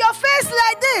 why is your face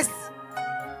like this?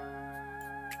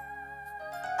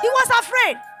 He was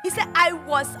afraid. He said, I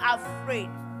was afraid.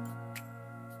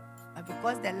 But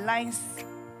because the lines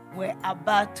were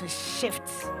about to shift.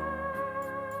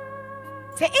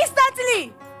 So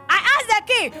instantly, I asked the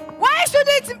king, why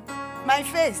shouldn't my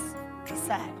face be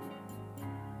sad?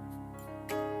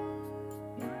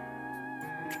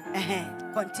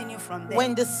 Continue from there.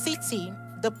 When the city,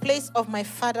 the place of my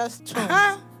father's tomb,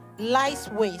 lies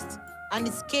waste, and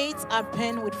its gates are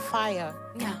burned with fire,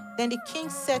 then the king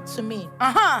said to me,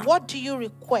 what do you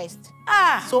request?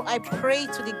 So I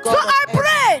prayed to the God of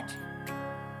heaven.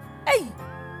 Hey,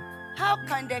 how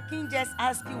can the king just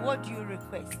ask you, what do you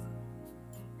request?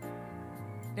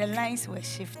 The lines were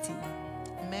shifting.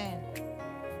 Amen.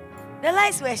 The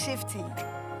lines were shifting.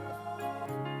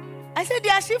 I said they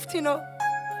are shifting, oh.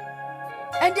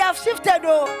 And they have shifted,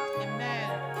 oh.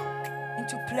 Amen.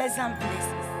 Into pleasant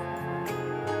places.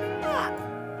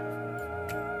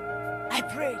 I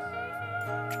prayed.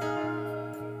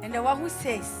 And the one who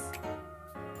says,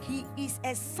 He is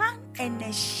a sun and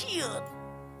a shield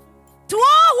to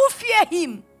all who fear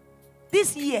him.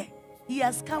 This year, he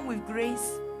has come with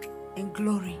grace and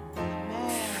glory,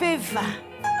 favor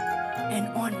and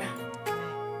honor.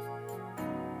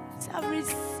 So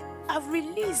I've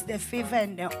released the favor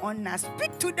and the honor.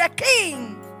 Speak to the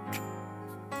king.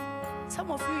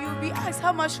 Some of you, you'll be asked,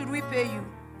 how much should we pay you?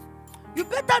 You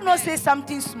better not say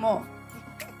something small.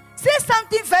 Say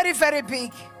something very, very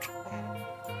big.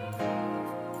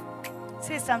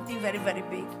 Say something very, very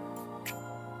big.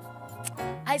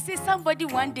 I say somebody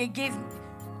one day gave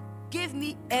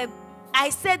me I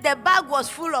said the bag was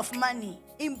full of money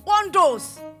in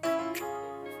bundles.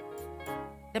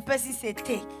 The person said,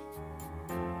 take.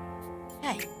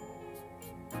 Hey.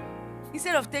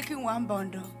 Instead of taking one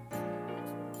bundle,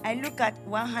 I look at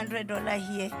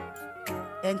 $100 here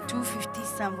and $250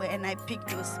 somewhere, and I pick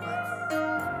those ones.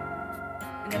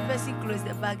 And the person closed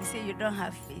the bag. He said, you don't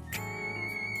have faith.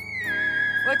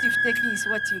 What you've taken is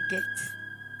what you get.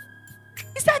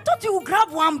 He said, I thought you would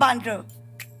grab one bundle.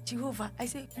 Jehovah, I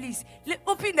said, please,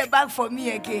 open the bag for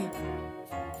me again.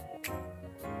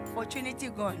 Opportunity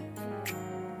gone.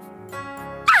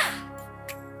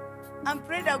 I'm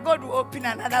praying that God will open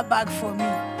another bag for me.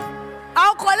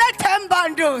 I'll collect 10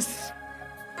 bundles.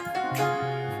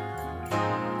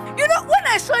 You know, when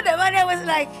I saw the money, I was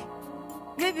like,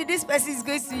 maybe this person is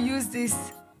going to use this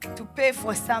to pay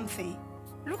for something.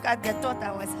 Look at the thought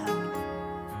I was having.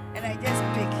 And I just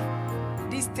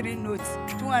picked these 3 notes,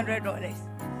 $200.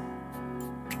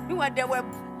 Meanwhile, there were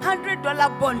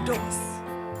 $100 bundles.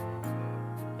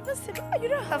 People said, oh, you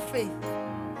don't have faith.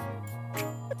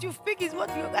 What you pick is what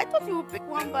you... I thought you would pick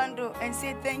one bundle and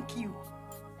say thank you.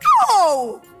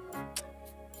 No!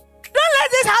 Don't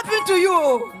let this happen to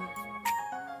you.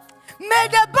 May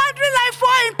the boundary line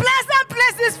fall in pleasant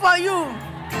places for you.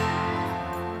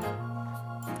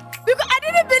 Because I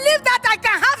didn't believe that I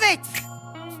can have it.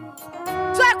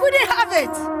 So I couldn't have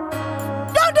it.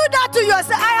 Don't do that to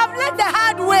yourself. I have learned the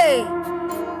hard way.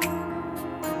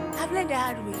 I've learned the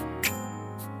hard way.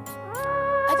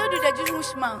 I told you the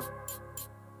Jewish man,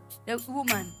 the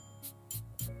woman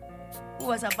who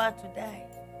was about to die,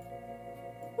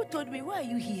 who told me, why are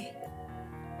you here?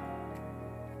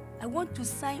 I want to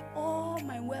sign all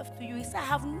my wealth to you. He said, I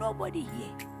have nobody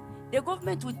here. The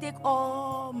government will take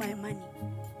all my money.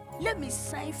 Let me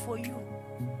sign for you.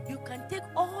 You can take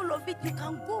all of it. You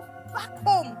can go back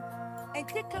home and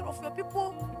take care of your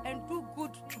people and do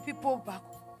good to people back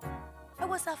home. I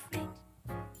was afraid.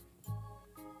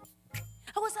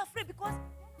 I was afraid because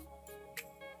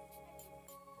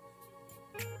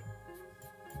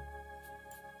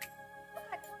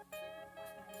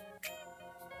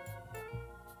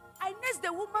I nursed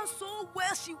the woman so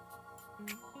well. She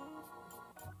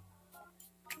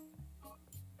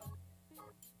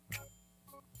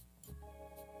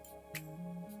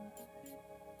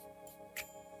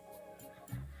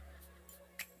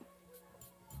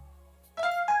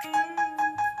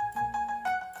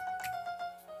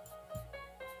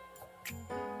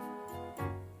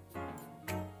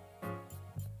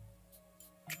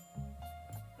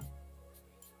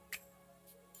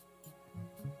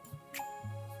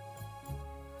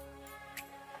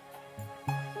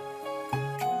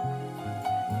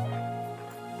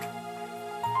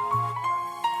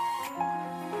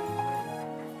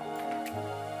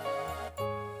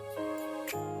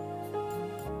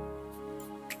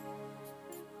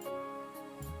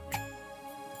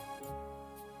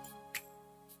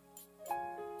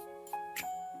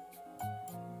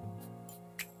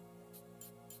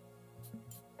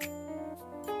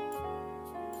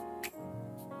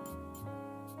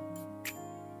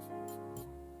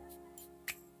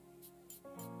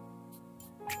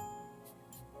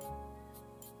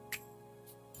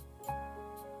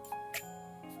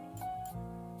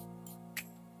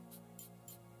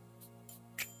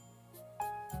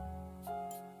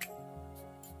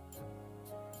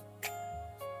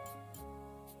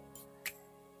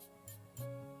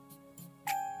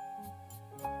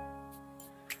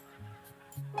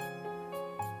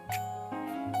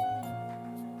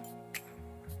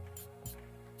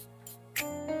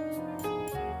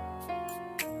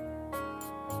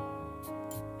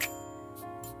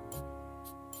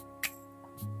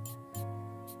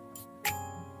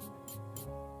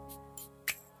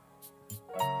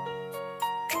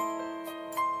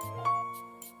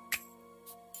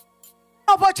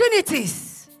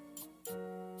opportunities.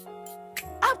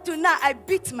 Up to now, I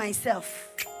beat myself.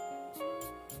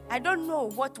 I don't know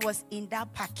what was in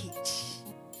that package.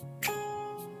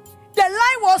 The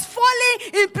line was falling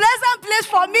in pleasant place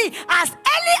for me as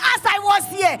early as I was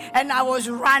here, and I was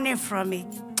running from it.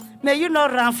 May you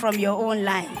not run from your own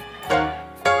line.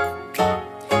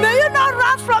 May you not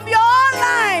run from your own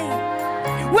line.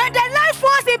 When the line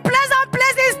falls in pleasant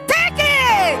places, take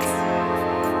it.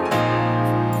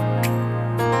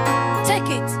 Take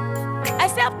it. I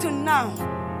say up to now,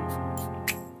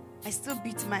 I still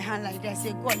beat my hand like that. I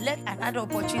say, God, let another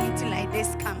opportunity like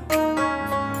this come.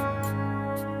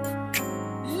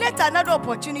 Let another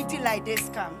opportunity like this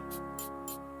come.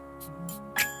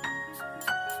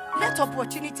 Let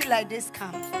opportunity like this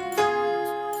come.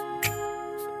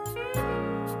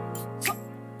 So,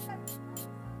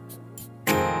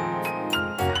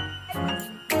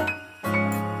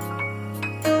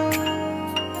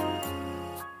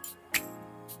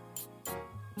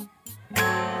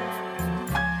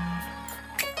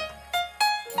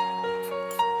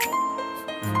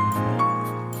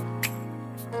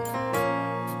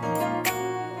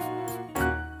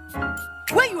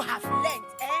 when you have learned,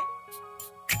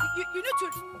 you need to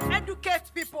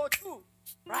educate people too,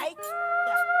 right?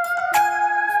 Yeah.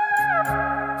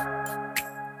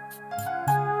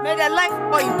 May the life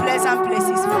fall in pleasant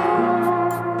places.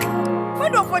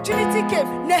 When the opportunity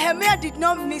came, Nehemiah did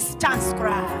not miss chance.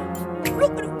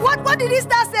 Look, what did he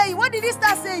start saying? What did he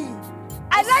start saying?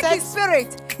 I like his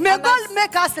spirit. May God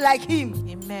make us like him.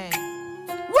 Amen.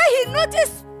 When he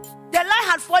noticed the line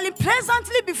had fallen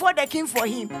pleasantly before the king for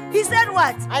him, he said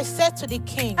what? I said to the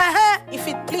king, if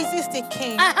it pleases the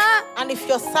king, and if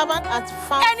your servant has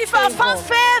found and if I found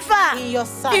favor in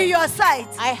your sight,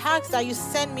 I ask that you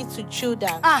send me to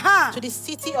Judah, to the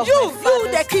city of my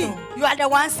father's the king, tomb, you are the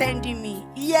one sending me.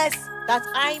 Yes. that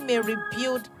I may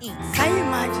rebuild it. Can you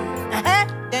imagine?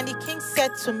 Then the king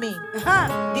said to me,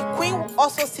 the queen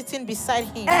also sitting beside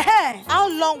him, how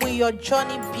long will your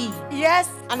journey be? Yes.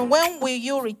 And when will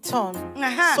you return?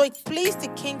 So it pleased the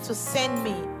king to send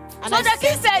me. And so the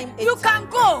king said, you can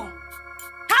go.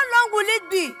 How long will it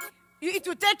be? It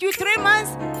will take you 3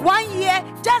 months, 1 year.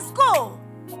 Just go.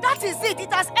 That is it.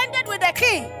 It has ended with the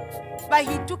king. But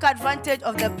he took advantage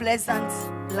of the pleasant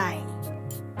line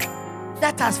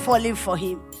that has fallen for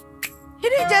him. He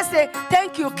didn't just say,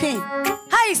 thank you, king.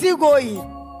 How is he going?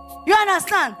 You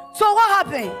understand? So what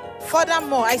happened?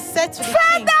 Furthermore, I said to the king.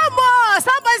 Furthermore!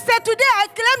 Somebody said, today I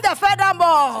claim the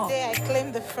furthermore. Today I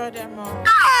claim the furthermore.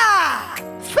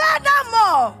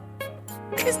 Furthermore!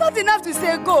 It's not enough to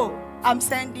say, go. I'm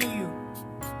sending you.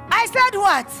 I said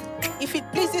what? If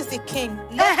it pleases the king,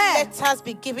 let letters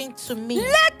be given to me.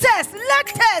 Letters.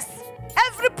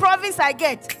 Every province I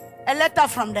get, a letter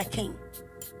from the king.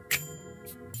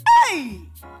 Hey!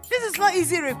 This is not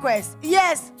easy request.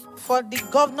 Yes. For the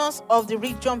governors of the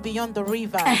region beyond the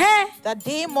river, that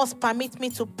they must permit me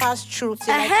to pass through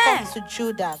till I come to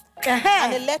Judah.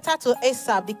 And a letter to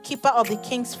Asaph, the keeper of the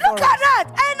king's forest. Look at that.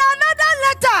 And another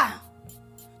letter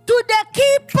to the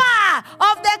keeper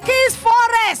of the king's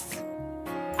forest.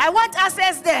 I want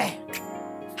access there.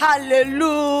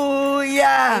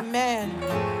 Hallelujah. Amen.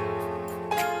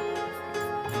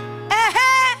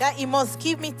 That he must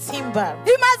give me timber.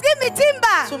 He must give me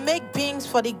timber. To make beams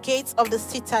for the gates of the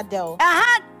citadel,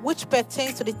 which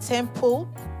pertains to the temple,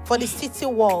 for the city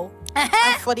wall,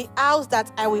 and for the house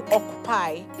that I will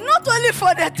occupy. Not only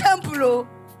for the temple,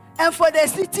 and for the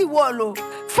city wall,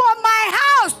 for my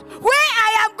house, where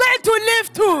I am going to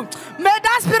live to. May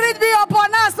that spirit be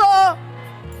upon us. Oh.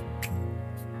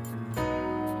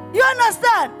 You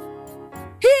understand?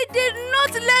 He did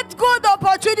not let go the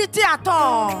opportunity at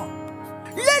all.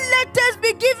 Let letters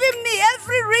be given me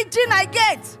every region I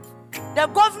get. The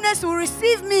governors will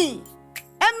receive me.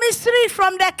 Emissary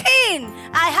from the king.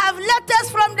 I have letters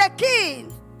from the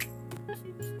king.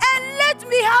 And let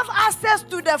me have access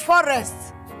to the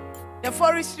forest. The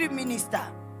forestry minister.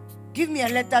 Give me a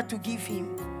letter to give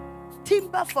him.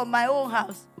 Timber for my own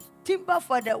house. Timber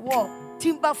for the wall.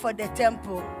 Timber for the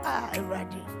temple.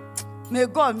 Ready. May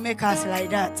God make us like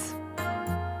that.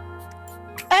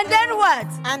 And then what?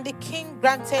 And the king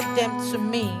granted them to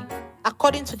me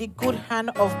according to the good hand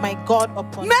of my God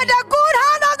upon me. May the good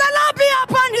hand of the Lord be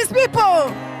upon his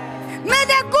people. May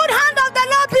the good hand of the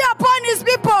Lord be upon his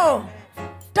people.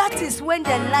 That is when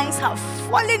the lines have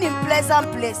fallen in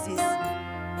pleasant places.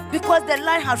 Because the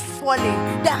line has fallen.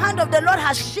 The hand of the Lord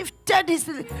has shifted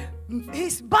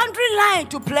his boundary line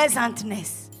to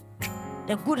pleasantness.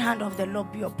 The good hand of the Lord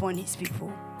be upon his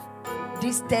people.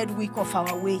 This 3rd week of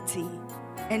our waiting.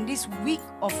 And this week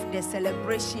of the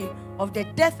celebration of the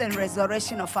death and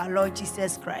resurrection of our Lord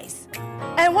Jesus Christ.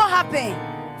 And what happened?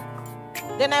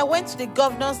 Then I went to the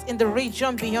governors in the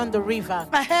region beyond the river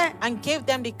and gave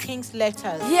them the king's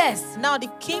letters. Yes. Now the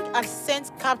king had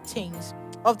sent captains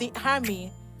of the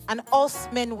army and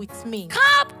horsemen with me.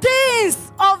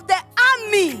 Captains of the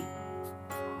army.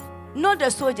 Not the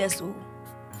soldiers. Oh.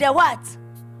 The what?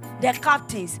 The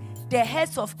captains. The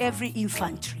heads of every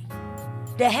infantry.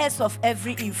 The heads of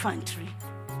every infantry.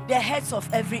 The heads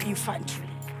of every infantry.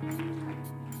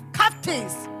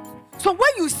 Captains. So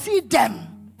when you see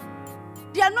them,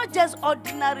 they are not just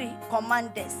ordinary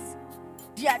commanders.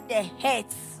 They are the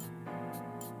heads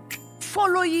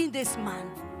following this man,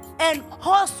 and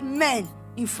horsemen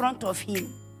in front of him.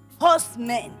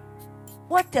 Horsemen.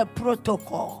 What a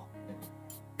protocol.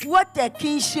 What a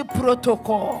kingship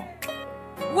protocol.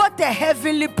 What a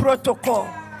heavenly protocol.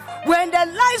 When the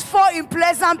lights fall in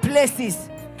pleasant places,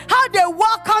 how they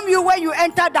welcome you when you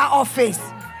enter that office.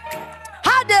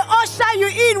 How they usher you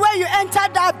in when you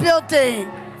enter that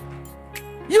building.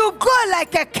 You go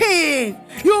like a king.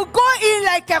 You go in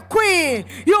like a queen.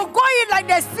 You go in like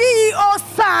the CEO's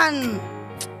son.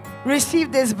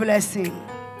 Receive this blessing.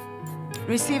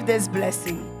 Receive this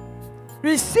blessing.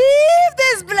 Receive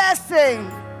this blessing.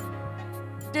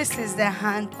 This is the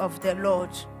hand of the Lord.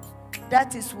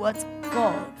 That is what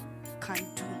God can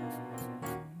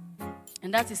do.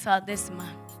 And that is how this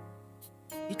man,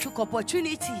 he took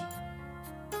opportunity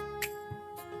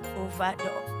over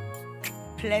the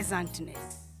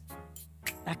pleasantness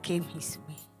that came his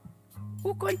way.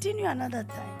 We'll continue another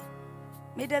time.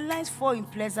 May the lines fall in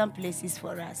pleasant places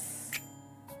for us.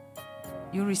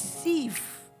 You receive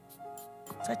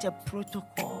such a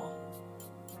protocol,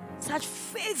 such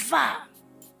favor.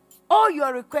 All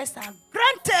your requests are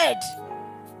granted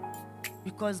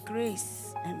because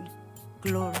grace and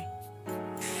glory,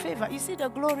 favor. You see the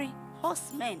glory,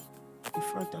 horsemen in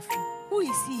front of him. Who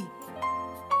is he?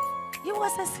 He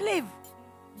was a slave.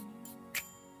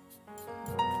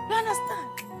 You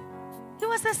understand? He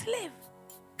was a slave.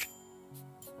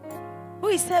 Who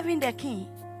is serving the king?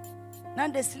 Now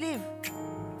the slave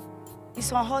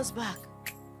is on horseback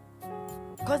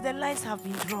because the lights have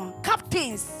been drawn.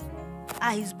 Captains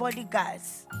are his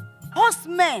bodyguards.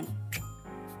 Horsemen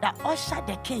that usher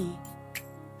the king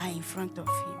are in front of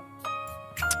him.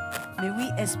 May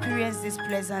we experience this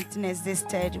pleasantness this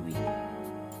third week.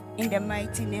 In the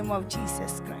mighty name of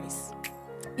Jesus Christ.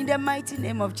 In the mighty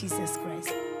name of Jesus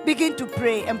Christ. Begin to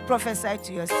pray and prophesy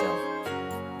to yourself.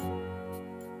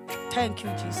 Thank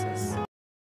you, Jesus.